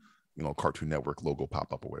little, Cartoon Network logo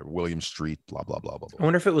pop up or whatever. William Street, blah blah blah blah blah. I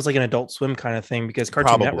wonder if it was like an Adult Swim kind of thing because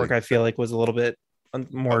Cartoon Network I feel like was a little bit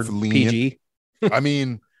more PG. I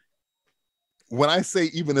mean, when I say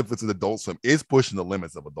even if it's an Adult Swim, it's pushing the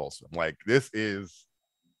limits of Adult Swim. Like this is.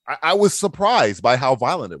 I was surprised by how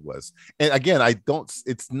violent it was. And again,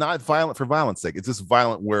 it's not violent for violence sake. It's just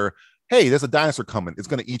violent where, hey, there's a dinosaur coming. It's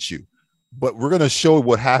going to eat you. But we're going to show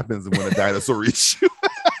what happens when a dinosaur eats you.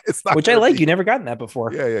 It's not. Which I like. You never gotten that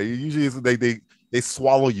before. Yeah. Usually they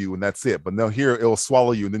swallow you and that's it. But no, here it'll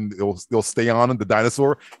swallow you and then it'll stay on the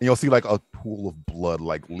dinosaur and you'll see like a pool of blood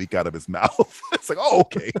like leak out of his mouth. It's like, oh,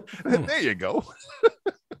 okay. There you go.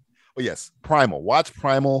 But yes, Primal. Watch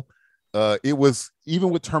Primal. It was, even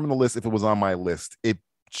with Terminal List, if it was on my list, it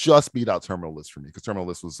just beat out Terminal List for me because Terminal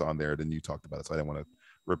List was on there. Then you talked about it, so I didn't want to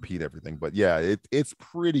repeat everything. But yeah, it's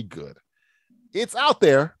pretty good. It's out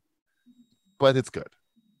there, but it's good.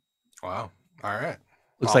 Wow. All right.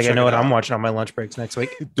 Looks like I know what I'm watching on my lunch breaks next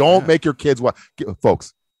week. Don't make your kids watch,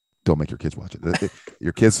 folks. Don't make your kids watch it.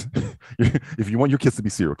 Your kids, if you want your kids to be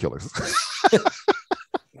serial killers.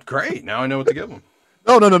 Great. Now I know what to give them.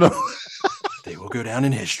 No. They will go down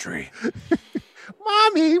in history.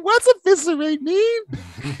 Mommy, what's eviscerate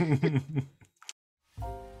mean?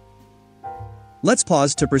 Let's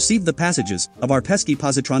pause to perceive the passages of our pesky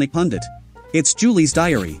positronic pundit. It's Julie's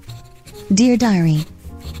diary. Dear diary,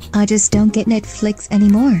 I just don't get Netflix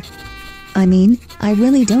anymore. I mean, I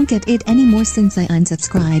really don't get it anymore since I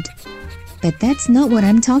unsubscribed. But that's not what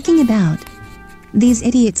I'm talking about. These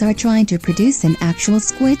idiots are trying to produce an actual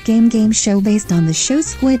Squid Game show based on the show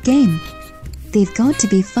Squid Game. They've got to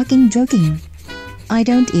be fucking joking. I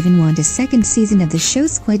don't even want a second season of the show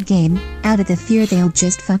Squid Game, out of the fear they'll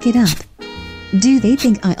just fuck it up. Do they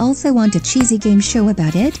think I also want a cheesy game show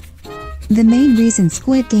about it? The main reason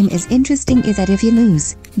Squid Game is interesting is that if you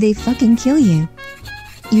lose, they fucking kill you.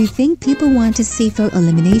 You think people want to see faux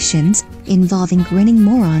eliminations, involving grinning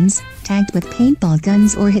morons, tagged with paintball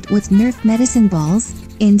guns or hit with Nerf medicine balls,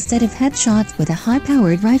 instead of headshots with a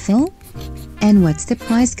high-powered rifle? And what's the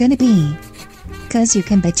prize gonna be? Cause you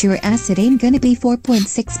can bet your ass it ain't gonna be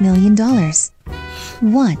 $4.6 million.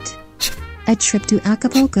 What? A trip to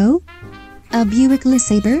Acapulco? A Buick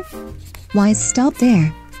LeSabre? Why stop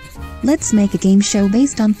there? Let's make a game show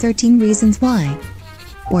based on 13 Reasons Why.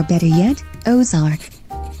 Or better yet, Ozark.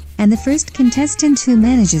 And the first contestant who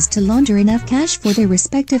manages to launder enough cash for their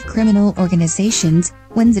respective criminal organizations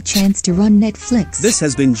wins a chance to run Netflix. This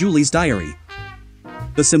has been Julie's diary.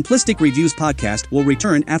 The Simplistic Reviews podcast will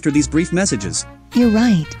return after these brief messages. You're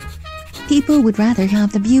right. People would rather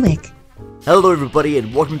have the Buick. Hello everybody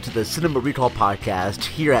and welcome to the Cinema Recall podcast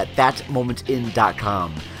here at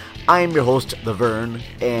thatmomentin.com. I am your host, The Vern,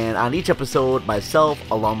 and on each episode, myself,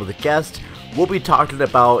 along with a guest, will be talking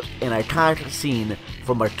about an iconic scene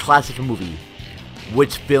from a classic movie.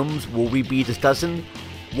 Which films will we be discussing?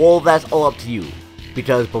 Well, that's all up to you,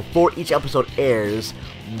 because before each episode airs,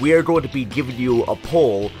 we're going to be giving you a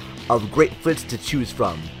poll of great flicks to choose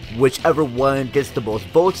from. Whichever one gets the most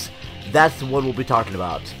votes, that's the one we'll be talking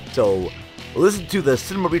about. So, listen to the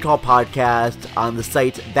Cinema Recall podcast on the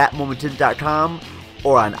site thatmomentin.com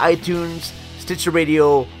or on iTunes, Stitcher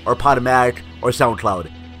Radio, or Podomatic, or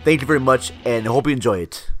SoundCloud. Thank you very much, and I hope you enjoy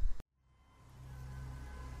it.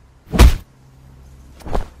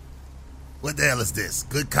 What the hell is this?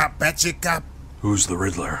 Good cop, bad chick cop? Who's the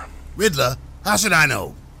Riddler? Riddler? How should I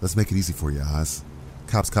know? Let's make it easy for you, Oz.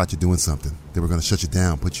 Cops caught you doing something. They were going to shut you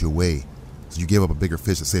down, put you away. So you gave up a bigger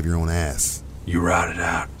fish to save your own ass. You routed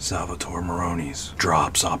out Salvatore Moroni's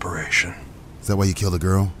drops operation. Is that why you killed a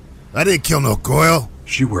girl? I didn't kill no girl.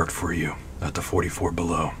 She worked for you at the 44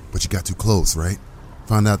 Below. But you got too close, right?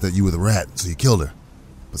 Found out that you were the rat, so you killed her.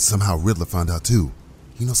 But somehow Riddler found out too.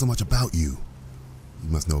 He knows so much about you. You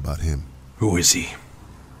must know about him. Who is he?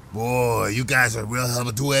 Boy, you guys are a real hell of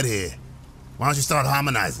a duet here. Why don't you start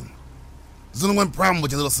harmonizing? There's only one problem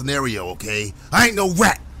with your little scenario, okay? I ain't no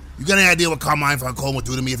rat. You got any idea what Carmine Falcone would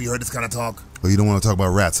do to me if he heard this kind of talk? Oh, you don't want to talk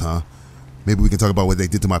about rats, huh? Maybe we can talk about what they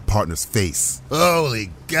did to my partner's face.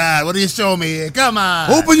 Holy God, what are you showing me here? Come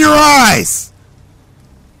on. Open your eyes!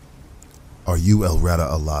 Are you El Rata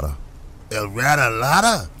Alada? El Rata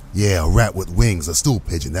Alada? Yeah, a rat with wings, a stool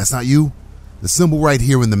pigeon. That's not you? The symbol right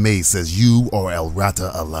here in the maze says you are El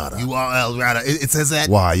Rata Alada. You are El Rata. It says that?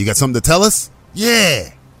 Why, you got something to tell us?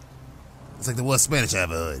 Yeah. It's like the worst Spanish I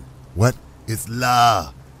ever heard. What? It's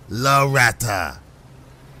La Rata.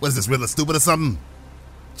 What is this, Riddler stupid or something?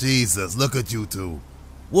 Jesus, look at you two.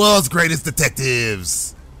 World's greatest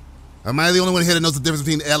detectives. Am I the only one here that knows the difference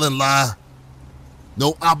between L and La?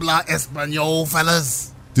 No habla español,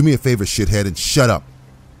 fellas? Do me a favor, shithead, and shut up.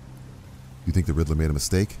 You think the Riddler made a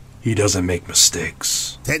mistake? He doesn't make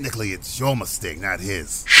mistakes. Technically, it's your mistake, not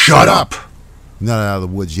his. Shut up! You're not out of the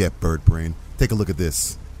woods yet, bird brain. Take a look at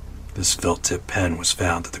this. This felt-tip pen was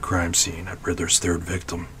found at the crime scene at Riddler's third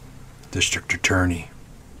victim, District Attorney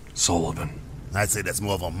Sullivan. I'd say that's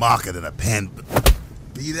more of a marker than a pen, but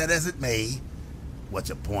be that as it may, what's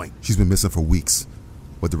your point? She's been missing for weeks.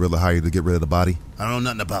 What, the Riddler hired you to get rid of the body? I don't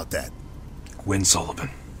know nothing about that. Gwen Sullivan.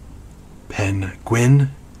 Pen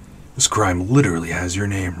Gwen? This crime literally has your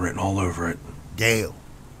name written all over it. Gail.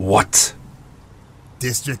 What?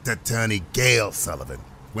 District Attorney Gail Sullivan.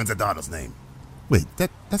 Gwen's her daughter's name. Wait,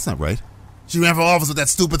 that's not right. She ran for office with that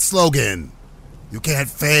stupid slogan. You can't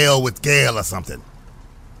fail with Gail or something.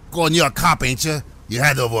 Gordon, you're a cop, ain't you? You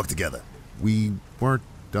had to have worked together. We weren't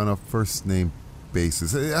on a first-name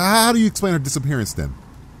basis. How do you explain her disappearance, then?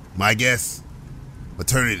 My guess?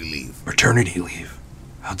 Maternity leave. Maternity leave?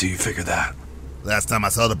 How do you figure that? Last time I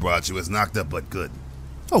saw the broad, she was knocked up but good.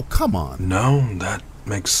 Oh, come on. No, that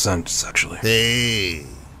makes sense, actually. Hey,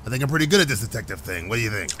 I think I'm pretty good at this detective thing. What do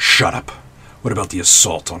you think? Shut up. What about the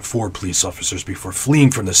assault on 4 police officers before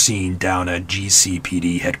fleeing from the scene down at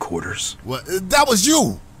GCPD headquarters? What? That was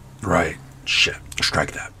you! Right. Shit.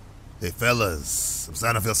 Strike that. Hey, fellas, I'm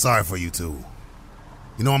starting to feel sorry for you two.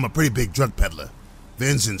 You know I'm a pretty big drug peddler.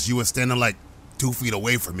 Vengeance, you were standing like 2 feet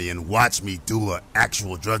away from me and watched me do an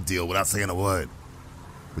actual drug deal without saying a word.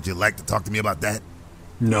 Would you like to talk to me about that?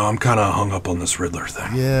 No, I'm kind of hung up on this Riddler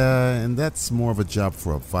thing. Yeah, and that's more of a job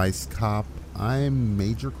for a vice cop. I'm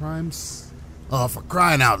major crimes. Oh, for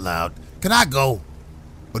crying out loud. Can I go?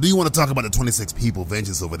 Or do you want to talk about the 26 people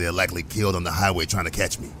Vengeance over there likely killed on the highway trying to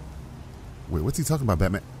catch me? Wait, what's he talking about,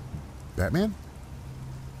 Batman? Batman?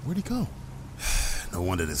 Where'd he go? No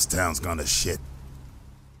wonder this town's gone to shit.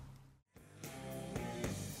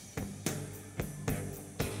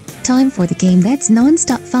 Time for the game that's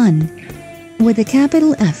non-stop fun. With a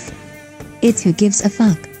capital F. It's Who Gives a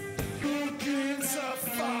Fuck.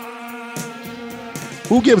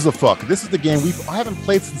 Who gives a fuck? This is the game I haven't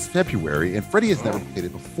played since February, and Freddie has never played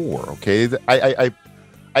it before. Okay,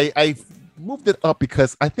 I moved it up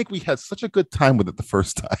because I think we had such a good time with it the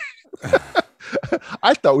first time.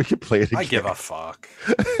 I thought we could play it again. I give a fuck.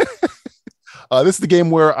 This is the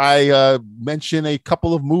game where I mention a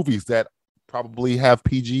couple of movies that probably have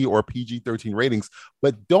PG or PG-13 ratings,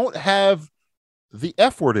 but don't have the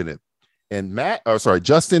F word in it. And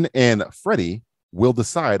Justin and Freddie will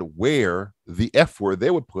decide where the F word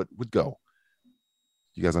they would put would go.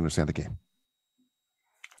 You guys understand the game?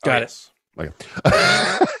 Got it. Okay.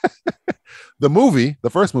 The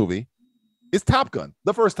first movie is Top Gun,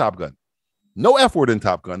 the first Top Gun. No F word in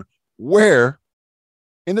Top Gun. Where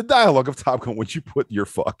in the dialogue of Top Gun would you put your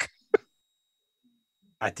fuck?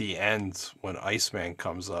 At the end, when Iceman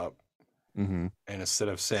comes up, and instead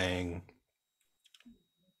of saying,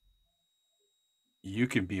 "You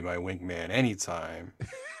can be my wingman anytime,"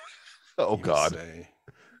 oh God, say,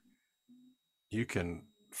 "You can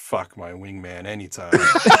fuck my wingman anytime."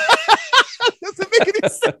 Doesn't make any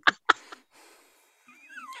sense.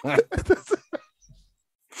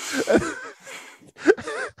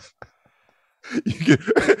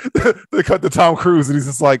 They cut to Tom Cruise and he's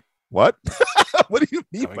just like, "What? What do you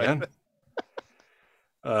mean by that?"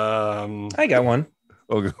 I got one.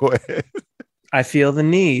 Oh, go ahead. I feel the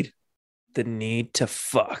need to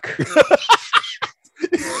fuck.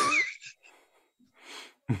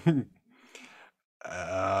 And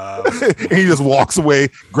he just walks away,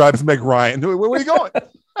 grabs Meg Ryan. Where are you going?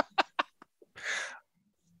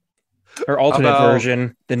 Her alternate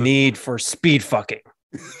version, the need for speed fucking.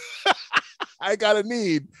 I got a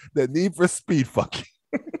need for speed fucking.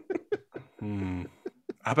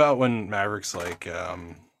 How about when Maverick's like,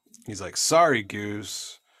 he's like, "Sorry,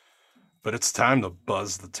 Goose, but it's time to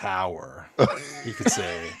buzz the tower." He could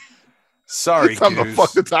say, "Sorry, it's time Goose, to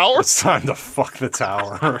fuck the tower. It's time to fuck the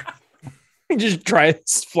tower." He just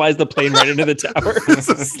flies the plane right into the tower.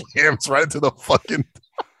 Slams right into the fucking.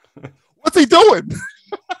 What's he doing?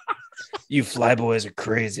 You flyboys are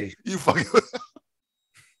crazy. You fucking.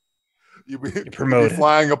 You're promoted.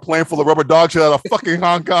 Flying a plane full of rubber dog shit out of fucking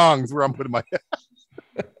Hong Kong is where I'm putting my head.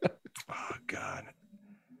 Oh God!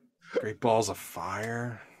 Great balls of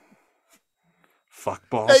fire. Fuck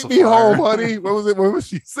balls. Take of me fire. home, honey. What was it? What was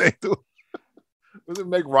she saying to him? Was it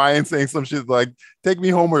Meg Ryan saying some shit like, "Take me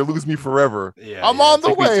home or lose me forever"? Yeah, I'm on the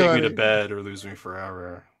take way. Take honey. me to bed or lose me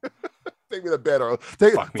forever. Take me to bed or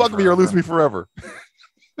fuck me or lose me forever.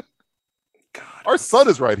 God. Our son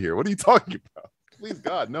is right here. What are you talking about? Please,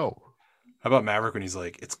 God, no. How about Maverick when he's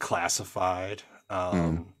like, it's classified.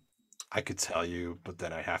 I could tell you, but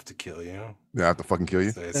then I have to kill you. Yeah, I have to fucking kill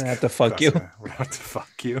you. I have to fuck you. We have to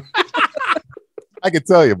fuck you. I could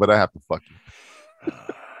tell you, but I have to fuck you. Oh,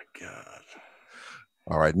 God.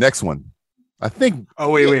 All right, next one. I think. Oh,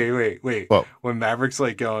 wait. Whoa. When Maverick's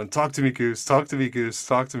like going, talk to me, Goose, talk to me, Goose,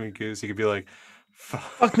 talk to me, Goose, he could be like,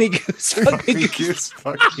 fuck me, Goose, fuck me, Goose,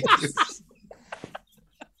 fuck me, Goose.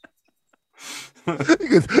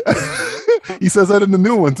 He says that in the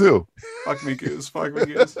new one too. Fuck me, Goose. Fuck me,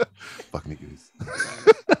 Goose. Fuck me, Goose.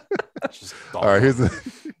 Just all right, here's the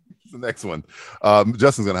next one.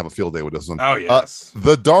 Justin's gonna have a field day with this one. Oh yes,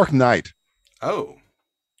 The Dark Knight. Oh,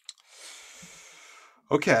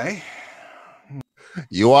 okay.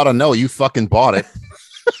 You ought to know. You fucking bought it.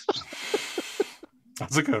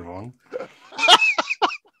 That's a good one.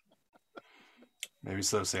 Maybe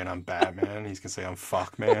instead of saying I'm Batman, he's gonna say I'm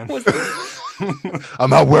fuck man.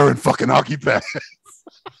 I'm not wearing fucking hockey pads.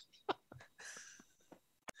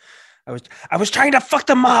 I was trying to fuck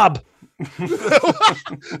the mob.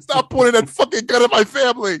 Stop pointing that fucking gun at my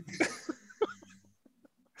family.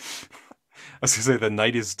 I was gonna say the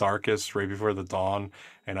night is darkest right before the dawn,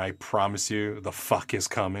 and I promise you the fuck is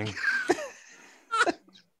coming.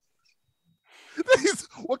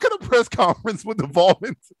 What kind of press conference would evolve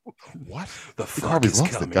into? What? The fuck is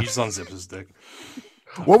coming? He just unzipped his dick.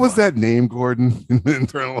 What was that name, Gordon, in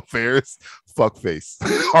Internal Affairs? Fuckface.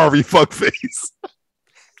 Harvey Fuckface.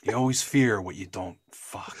 You always fear what you don't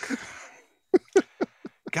fuck.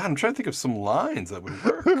 God, I'm trying to think of some lines that would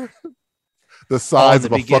work. The size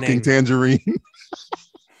of a fucking tangerine.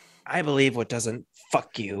 I believe what doesn't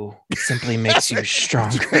fuck you simply makes you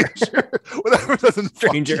stronger. Whatever doesn't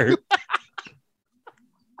stranger.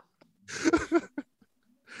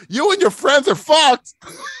 You and your friends are fucked.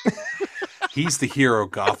 He's the hero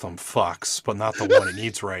Gotham fucks, but not the one it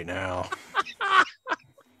needs right now.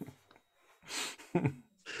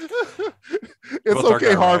 It's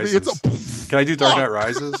okay, Harvey. Can I do Dark Knight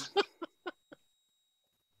Rises?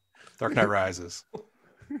 Dark Knight Rises.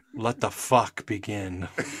 Let the fuck begin.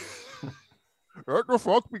 Let the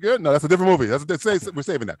fuck begin. No, that's a different movie. We're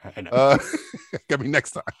saving that. I know. Get me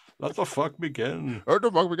next time. Let the fuck begin. Let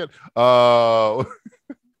the fuck begin.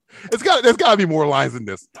 There's got to be more lines in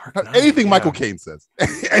this. Anything Michael Caine says.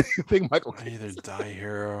 Anything Michael Caine. Either die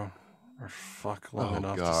hero or fuck long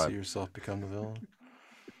enough to see yourself become the villain.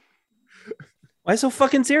 Why so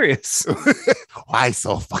fucking serious? Why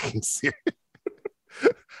so fucking serious?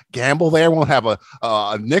 Gamble there won't have a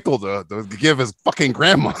nickel to give his fucking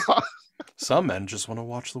grandma. Some men just want to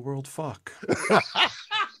watch the world fuck.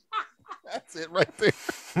 That's it right there.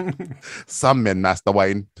 Some men, Master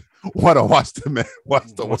Wayne, want to watch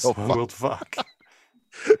the world fuck.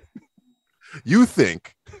 You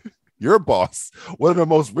think your boss, one of the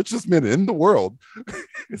most richest men in the world,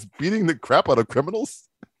 is beating the crap out of criminals?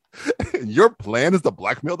 And your plan is to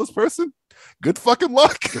blackmail this person? Good fucking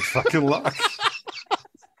luck. Good fucking luck.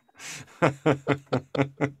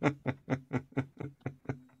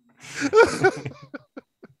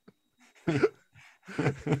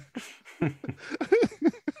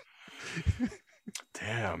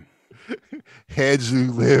 Damn. Heads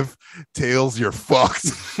you live, tails you're fucked.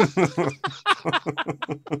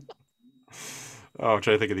 Oh, I'm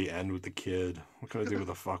trying to think of the end with the kid. What can I do with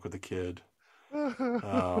the fuck with the kid?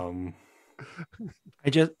 When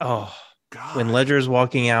Ledger's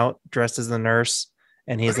walking out dressed as the nurse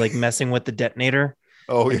and he's like messing with the detonator.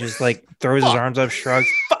 Oh, and just like throws his arms up, shrugs.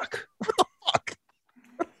 Fuck. What the fuck?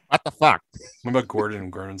 What the fuck? What about Gordon?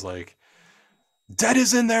 And Gordon's like, Dent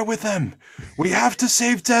is in there with him. We have to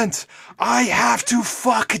save Dent. I have to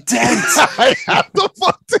fuck Dent. I have to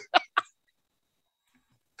fuck Dent.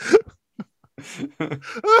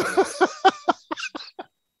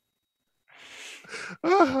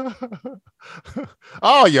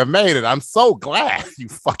 Oh, you made it. I'm so glad. You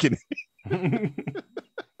fucking.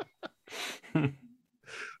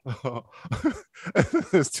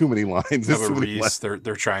 There's too many lines.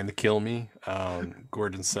 They're trying to kill me.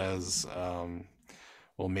 Gordon says,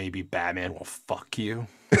 well, maybe Batman will fuck you.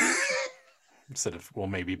 Instead of, well,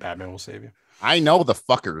 maybe Batman will save you. I know the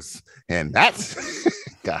fuckers. And that's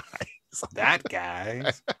guys. That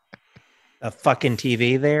guy. A fucking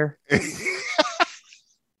TV there.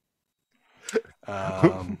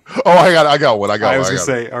 I got one. I was gonna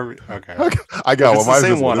say, okay. I got one. The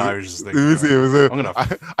same one. I was just thinking.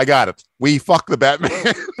 I got it. We fuck the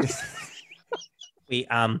Batman. We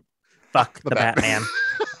fuck the Batman.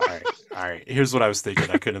 All right. Here's what I was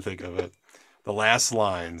thinking. I couldn't think of it. the last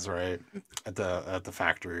lines, right, at the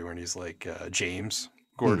factory when he's like, James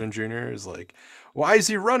Gordon Jr. is like, "Why is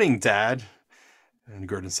he running, Dad?" And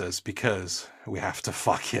Gordon says, "Because we have to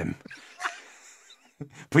fuck him."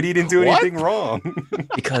 But he didn't do anything wrong.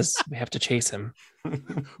 Because we have to chase him.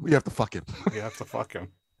 We have to fuck him. We have to fuck him.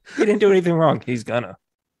 He didn't do anything wrong. He's gonna.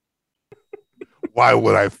 Why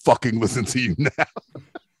would I fucking listen to you now?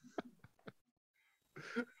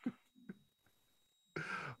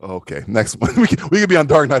 Okay, next one. We could be on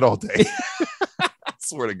Dark Knight all day. I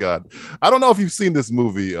swear to God. I don't know if you've seen this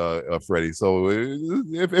movie, Freddie. So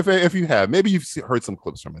if you have, maybe you've heard some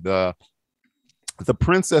clips from it. The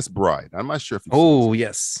Princess Bride. I'm not sure if you've seen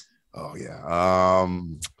yes. Oh yeah.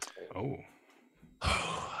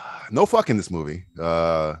 No fucking this movie.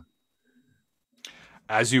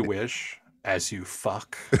 As you wish, as you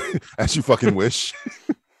fuck. As you fucking wish.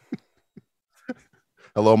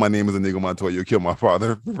 Hello, my name is Inigo Montoya. You killed my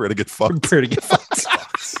father. Prepare to get fucked. Prepare to get fucked.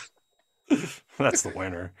 That's the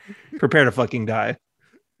winner. Prepare to fucking die.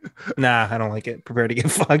 Nah, I don't like it. Prepare to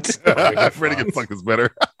get fucked. Prepare to get fucked is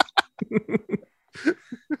better.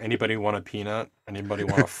 Anybody want a peanut? Anybody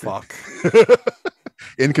want to fuck?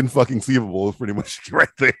 Inconceivable is pretty much right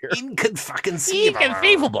there.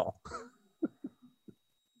 Inconceivable.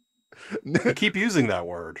 You keep using that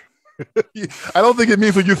word. I don't think it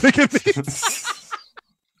means what you think it means.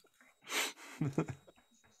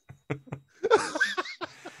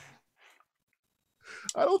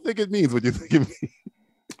 I don't think it means what you think it means.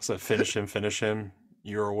 So finish him,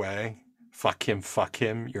 your way. Fuck him,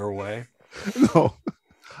 your way. No,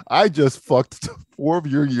 I just fucked 4 of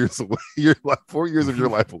your years away. 4 years of your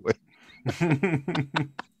life away.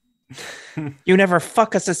 You never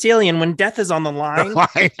fuck a Sicilian when death is on the line.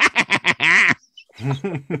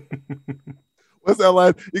 What's that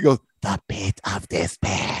line? He goes, "The pit of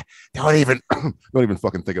despair." Don't even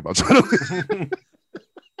fucking think about it.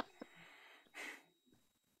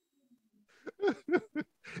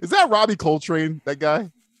 Is that Robbie Coltrane? That guy?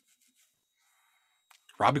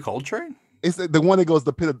 Robbie Coltrane? It's the one that goes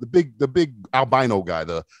the pit of the big albino guy,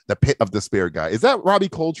 the pit of despair guy. Is that Robbie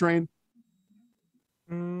Coltrane?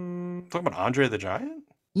 Talking about Andre the Giant?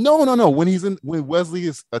 No. When Wesley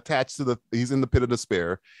is attached to he's in the pit of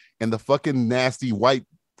despair, and the fucking nasty white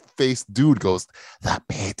faced dude goes, "The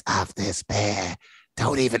pit of despair.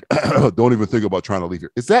 Don't even think about trying to leave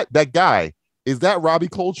here." Is that guy? Is that Robbie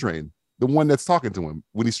Coltrane, the one that's talking to him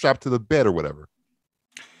when he's strapped to the bed or whatever?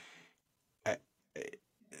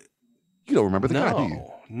 You don't remember the guy, do you?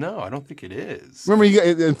 No, I don't think it is. Remember,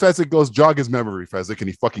 and Fezzik goes, "Jog his memory, Fezzik," and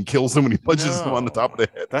he fucking kills him when he punches him on the top of the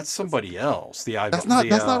head. That's somebody else. That's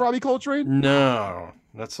not Robbie Coltrane. No,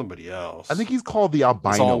 that's somebody else. I think he's called the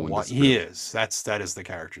albino. He is. That is the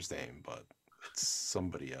character's name, but it's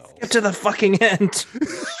somebody else. Get to the fucking end.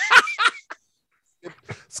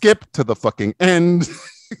 Skip to the fucking end.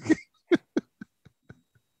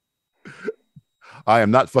 I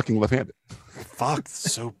am not fucking left-handed. Fuck,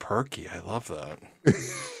 so perky. I love that.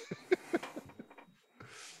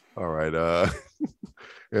 All right.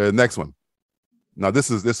 Next one. Now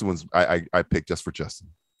this one's I picked just for Justin.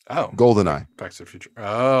 Oh, GoldenEye. Back to the Future.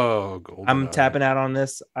 Oh, GoldenEye. I'm tapping out on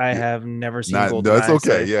this. I have never seen GoldenEye. No, it's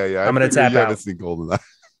okay. So yeah. I'm gonna tap out. I haven't seen GoldenEye.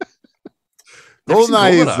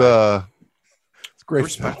 GoldenEye is it's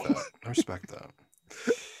great. I respect that.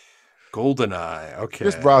 GoldenEye. Okay.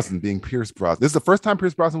 Pierce Brosnan being Pierce Brosnan. This is the first time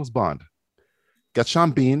Pierce Brosnan was Bond. Got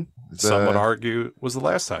Sean Bean. Some would argue was the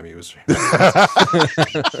last time he was.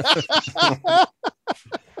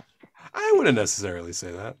 I wouldn't necessarily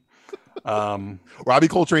say that. Robbie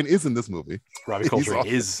Coltrane is in this movie. Robbie Coltrane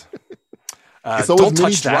is. So don't is touch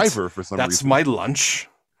Minnie that. Driver for some That's reason. my lunch.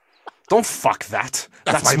 Don't fuck that.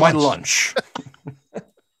 That's my lunch.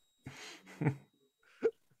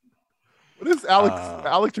 What is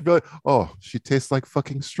Alex Trebek? Oh, she tastes like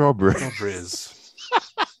fucking strawberry. Strawberries.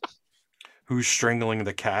 Who's strangling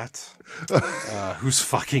the cat? Who's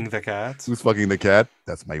fucking the cat? Who's fucking the cat?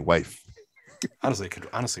 That's my wife. Honestly, it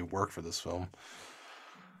could work for this film.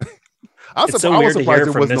 It's so weird to hear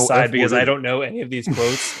it from this side because I don't know any of these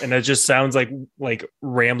quotes, and it just sounds like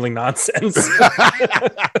rambling nonsense.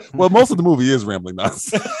 Well, most of the movie is rambling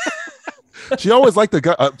nonsense. She always liked a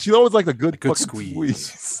good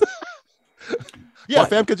squeeze. Yeah,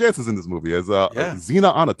 Famke Janssen's in this movie as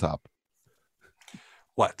Xena Onatopp.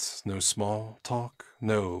 What? No small talk?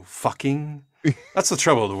 No fucking? That's the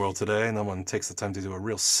trouble of the world today. No one takes the time to do a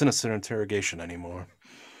real sinister interrogation anymore.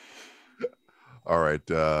 All right.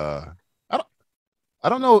 I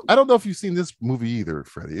don't know if you've seen this movie either,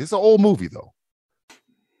 Freddie. It's an old movie though.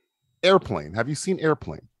 Airplane. Have you seen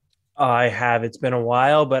Airplane? I have. It's been a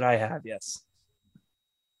while, but I have, yes.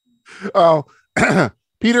 Oh,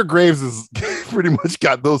 Peter Graves has pretty much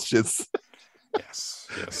got those shits.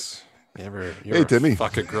 Yes. You ever Timmy,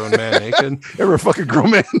 fuck a grown man naked? Ever fuck a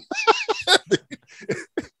grown man?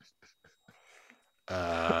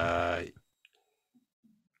 I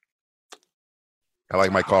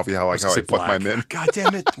like my coffee. How I fuck my men. God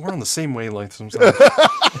damn it, we're on the same wavelength sometimes.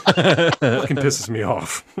 Fucking pisses me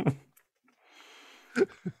off.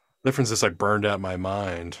 Difference is I burned out my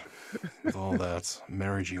mind with all that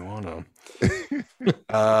marijuana.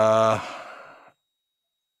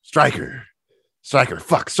 Striker,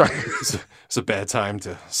 fuck Striker. It's a bad time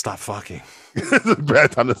to stop fucking. It's a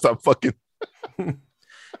bad time to stop fucking.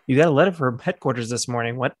 You got a letter from headquarters this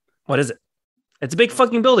morning. What is it? It's a big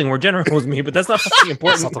fucking building where General was me, but that's not fucking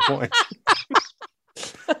important. That's not the point.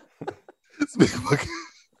 It's big fucking.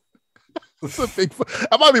 It's a big.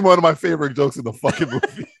 That might be one of my favorite jokes in the fucking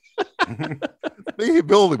movie. Big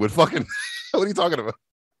building with fucking. What are you talking about?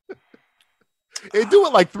 They do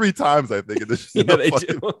it like 3 times, I think. In this Yeah, they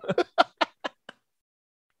do.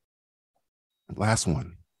 Last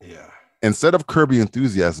one. Yeah. Instead of Curb Your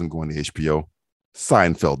Enthusiasm going to HBO,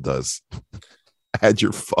 Seinfeld does. Add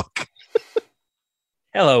your fuck.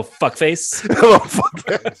 Hello, fuckface. Hello,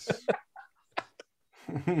 fuckface.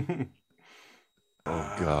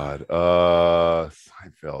 Oh God.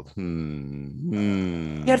 Seinfeld.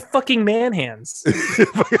 He had fucking man hands.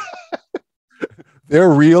 They're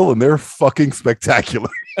real and they're fucking spectacular.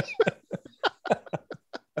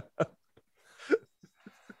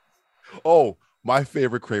 Oh, my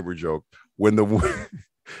favorite Kramer joke when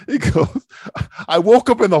he goes, I woke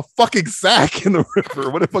up in a fucking sack in the river.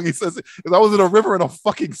 What the fuck he says? I was in a river in a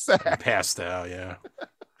fucking sack. Passed out, yeah.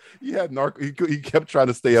 He had he kept trying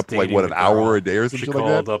to stay up for like what, an hour a day or something like that.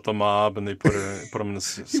 She called up the mob and they put him in the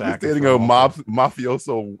sack. He was dating a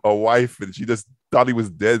mafioso wife and she just thought he was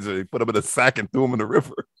dead, so they put him in a sack and threw him in the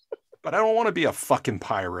river. But I don't want to be a fucking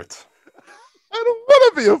pirate. I don't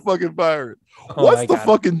want to be a fucking pirate. What's the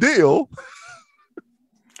fucking deal?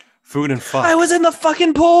 Food and fuck. I was in the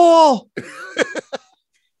fucking pool.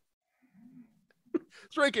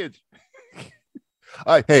 Shrinkage.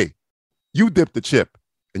 Hey, you dipped the chip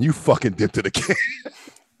and you fucking dipped it again.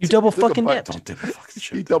 You double fucking dipped. Don't dip the fucking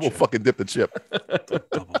chip. He double fucking dipped the chip.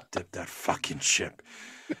 Double dip that fucking chip.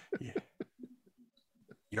 Yeah.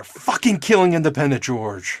 You're fucking killing Independent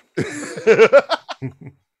George.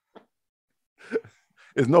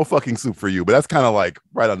 There's no fucking soup for you, but that's kind of like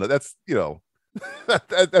right on the. That's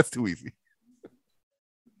that's too easy.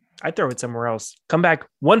 I'd throw it somewhere else. Come back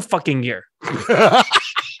 1 fucking year.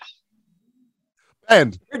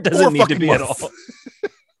 And it doesn't need to be months. At all.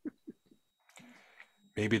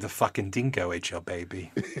 Maybe the fucking dingo ate your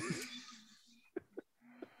baby.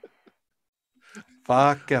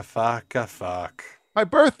 Fuck. My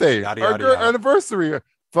birthday. Yada, our yada, yada. Anniversary.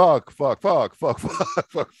 Fuck.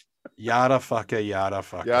 Yada fuck. Yada.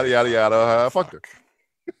 Fuck her.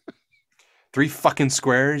 3 fucking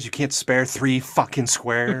squares. You can't spare 3 fucking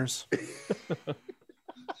squares.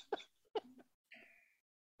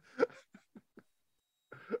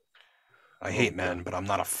 I hate men, but I'm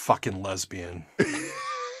not a fucking lesbian.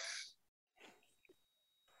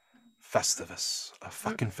 Festivus. A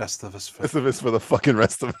fucking Festivus. Festivus for the fucking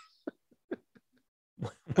rest of it.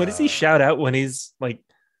 What does he shout out when he's like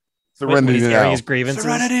Serenity when he's now. airing his grievances?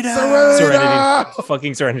 Serenity now. Serenity.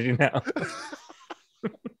 Fucking serenity now.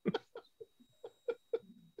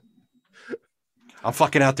 I'm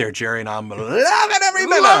fucking out there, Jerry, and I'm loving every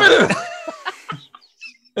minute of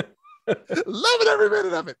it. Loving every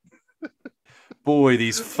minute of it. Boy,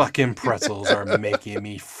 these fucking pretzels are making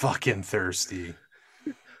me fucking thirsty.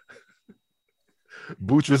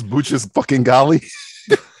 Booch's fucking golly.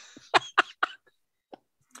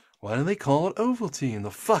 Why do they call it Ovaltine?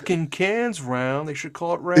 The fucking can's round. They should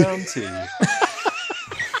call it Round Tea.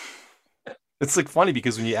 It's like funny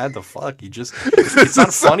because when you add the fuck, it's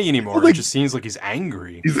not funny anymore. Like, it just seems like he's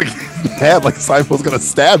angry. He's like mad, like Seinfeld's gonna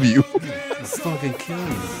stab you. Let's fucking kill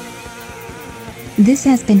you. This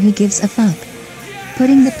has been Who Gives a Fuck?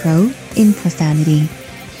 Putting the pro in profanity.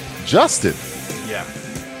 Justin. Yeah.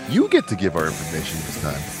 You get to give our information this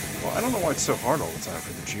time. Well, I don't know why it's so hard all the time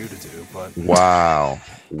for the Jew to do, but Wow.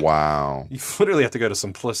 You literally have to go to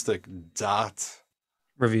simplistic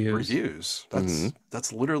reviews.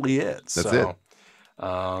 That's literally it. That's it.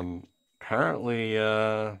 Apparently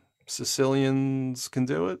Sicilians can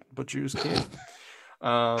do it, but Jews can't.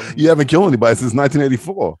 You haven't killed anybody since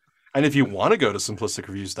 1984. And if you want to go to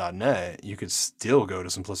simplisticreviews.net, you could still go to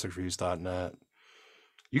simplisticreviews.net.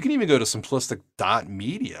 You can even go to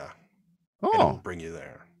simplistic.media. And it'll bring you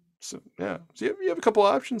there. So yeah, so you have a couple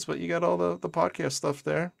options, but you got all the podcast stuff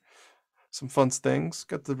there. some fun things.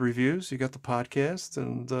 Got the reviews, you got the podcast,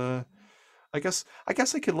 and I guess I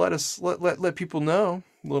could let people know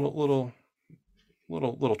little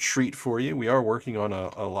treat for you. We are working on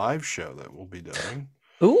a live show that we'll be doing.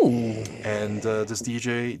 Ooh. And does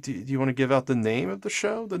DJ, do you want to give out the name of the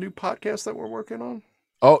show, the new podcast that we're working on?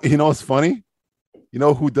 Oh, you know what's funny? You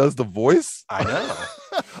know who does the voice? I know.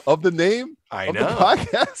 Of the name of the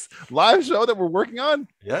podcast live show that we're working on?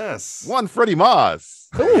 Yes. One Freddie Moss.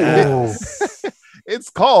 Ooh. Yes. It's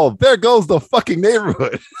called There Goes the Fucking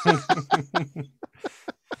Neighborhood.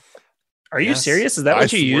 Are you serious? Is that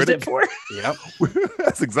what you used it for? Yep.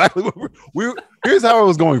 That's exactly what we're here's how it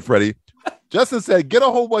was going, Freddie. Justin said, get a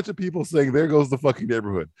whole bunch of people saying there goes the fucking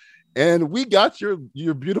neighborhood. And we got your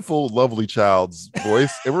beautiful, lovely child's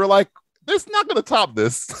voice. And we're like, it's not going to top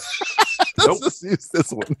this. Let's just use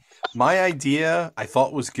this one. My idea, I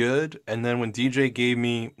thought was good. And then when DJ gave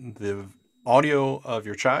me the audio of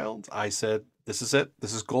your child, I said, this is it.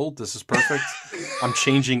 This is gold. This is perfect. I'm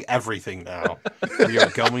changing everything now. We are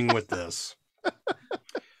going with this.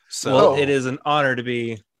 So well, it is an honor to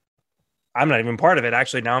be. I'm not even part of it,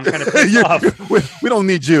 actually. Now I'm kind of pissed off. We don't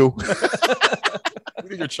need you. We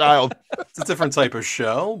need your child. It's a different type of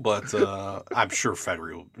show, but I'm sure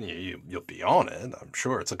Federer, you'll be on it. I'm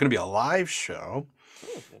sure it's going to be a live show.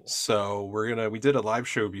 So we did a live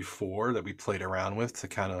show before that we played around with to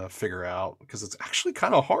kind of figure out, because it's actually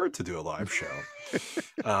kind of hard to do a live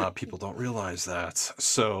show. People don't realize that.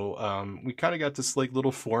 So we kind of got this like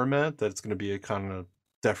little format that's going to be a kind of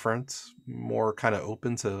different, more kind of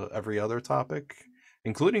open to every other topic,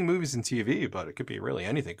 including movies and TV, but it could be really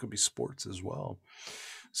anything. It could be sports as well.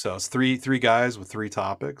 So it's three guys with 3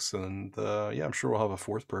 topics, and I'm sure we'll have a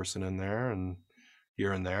 4th person in there and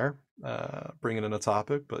here and there, bringing in a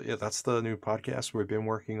topic. But yeah, that's the new podcast we've been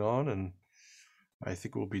working on, and I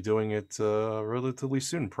think we'll be doing it relatively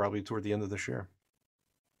soon, probably toward the end of this year.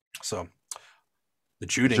 So the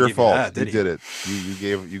Jew didn't give you that, did he? You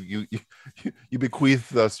did it. You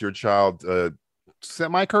bequeathed us your child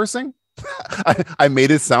semi-cursing. I made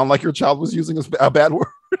it sound like your child was using a bad word.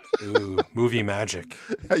 Ooh, movie magic.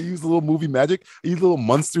 I used a little movie magic. I used a little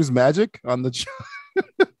Monsters magic on the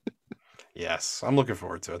child. Yes, I'm looking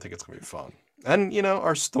forward to it. I think it's going to be fun. And,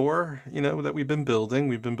 our store, that we've been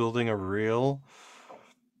building a real,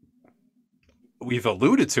 we've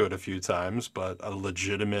alluded to it a few times, but a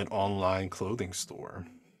legitimate online clothing store.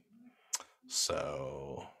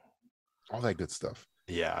 So all that good stuff.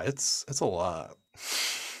 Yeah, it's a lot.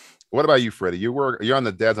 What about you, Freddie? You're on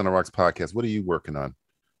the Dads on the Rocks podcast. What are you working on?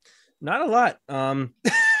 Not a lot.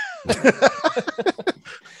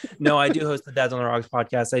 No, I do host the Dads on the Rocks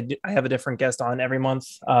podcast. I have a different guest on every month.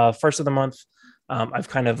 First of the month, I've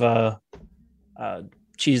kind of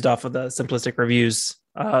cheesed off of the simplistic reviews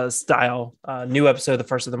style. New episode the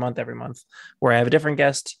first of the month every month, where I have a different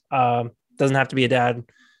guest. Doesn't have to be a dad.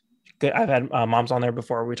 I've had moms on there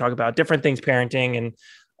before. We talk about different things, parenting, and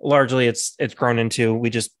largely it's grown into we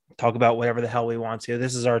just talk about whatever the hell we want to.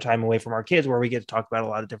 This is our time away from our kids, where we get to talk about a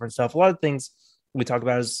lot of different stuff. A lot of things we talk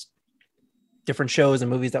about is different shows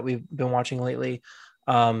and movies that we've been watching lately.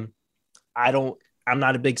 I'm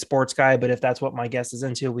not a big sports guy, but if that's what my guest is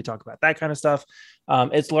into, we talk about that kind of stuff.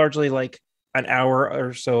 It's largely like an hour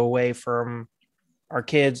or so away from our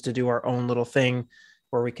kids to do our own little thing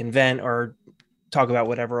where we can vent or talk about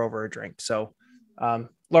whatever over a drink. So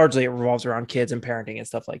largely it revolves around kids and parenting and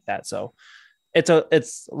stuff like that. So it's a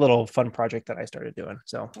little fun project that I started doing.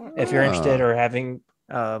 So if you're interested or having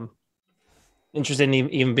interested in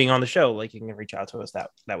even being on the show, like you can reach out to us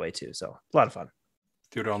that way too. So a lot of fun.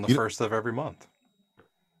 Do it on the first of every month.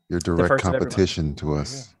 Your direct competition to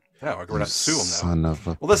us. Yeah, we're going to sue them now. Son of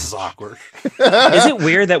a... Well, this is awkward. Is it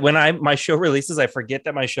weird that when my show releases, I forget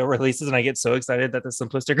that my show releases and I get so excited that the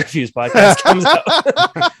Simplistic Reviews podcast comes out?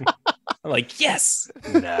 I'm like, yes.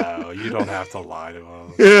 No, you don't have to lie to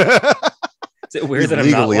us. Is it weird that I'm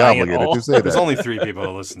not lying at all? To say that. There's only 3 people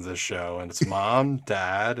who listen to this show, and it's Mom,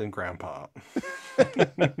 Dad, and Grandpa.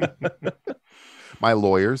 My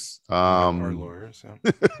lawyers. Our lawyers,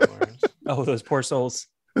 yeah. Lawyers. Oh, those poor souls.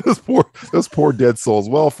 those poor dead souls.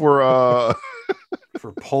 Well, for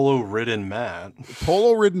polo-ridden Matt.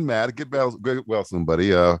 Polo-ridden Matt. Get well soon,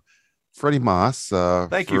 buddy. Freddie Moss.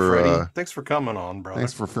 Thank you, Freddie. Thanks for coming on, brother.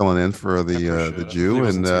 Thanks for filling in for the Jew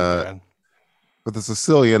and for the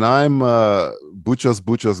Sicilian. I'm Buchos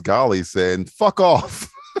Gali saying fuck off.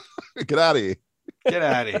 Get out of here. Get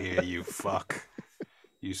out of here, you fuck.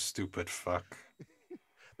 You stupid fuck.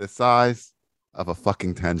 The size of a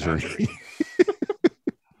fucking tangerine.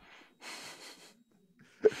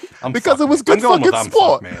 Because it was good fucking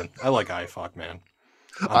sport, man. I like I fuck, man.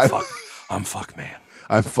 I'm Fuckman.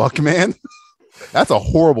 I'm Fuckman? That's a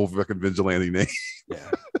horrible fucking vigilante name. Yeah.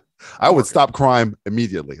 I would stop crime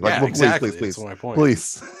immediately. Like, yeah, exactly. Please. That's my point.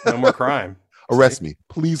 Please. No more crime. Arrest me.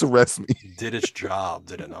 Please arrest me. Did its job,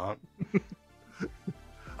 did it not?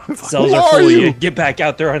 Cells are full. You get back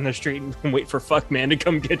out there on the street and wait for Fuckman to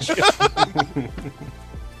come get you.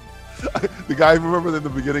 The guy, remember in the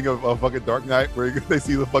beginning of fucking Dark Knight where they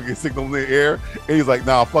see the fucking signal in the air and he's like,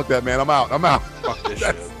 nah, fuck that, man. I'm out. Fuck this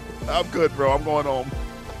shit. I'm good, bro. I'm going home.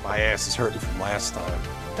 My ass is hurting from last time.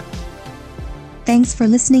 Thanks for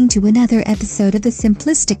listening to another episode of the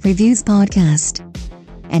Simplistic Reviews podcast.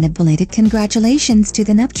 And a belated congratulations to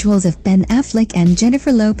the nuptials of Ben Affleck and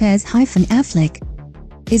Jennifer Lopez-Affleck.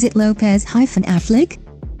 Is it Lopez-Affleck?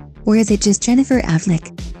 Or is it just Jennifer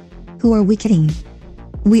Affleck? Who are we kidding?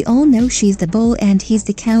 We all know she's the bull and he's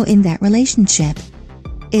the cow in that relationship.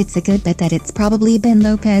 It's a good bet that it's probably Ben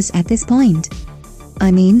Lopez at this point. I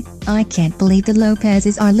mean, I can't believe the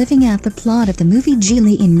Lopezes are living out the plot of the movie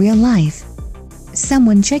Geely in real life.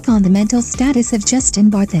 Someone check on the mental status of Justin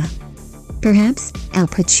Bartha. Perhaps Al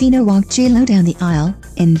Pacino walked J-Lo down the aisle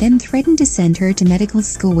and then threatened to send her to medical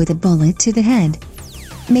school with a bullet to the head.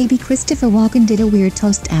 Maybe Christopher Walken did a weird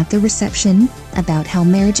toast at the reception about how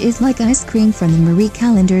marriage is like ice cream from the Marie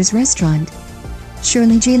Callender's restaurant.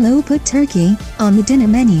 Surely J-Lo put turkey on the dinner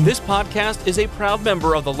menu. This podcast is a proud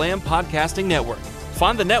member of the Lamb Podcasting Network.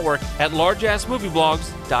 Find the network at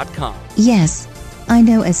largeassmovieblogs.com. Yes, I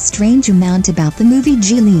know a strange amount about the movie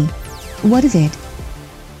Geely. What of it?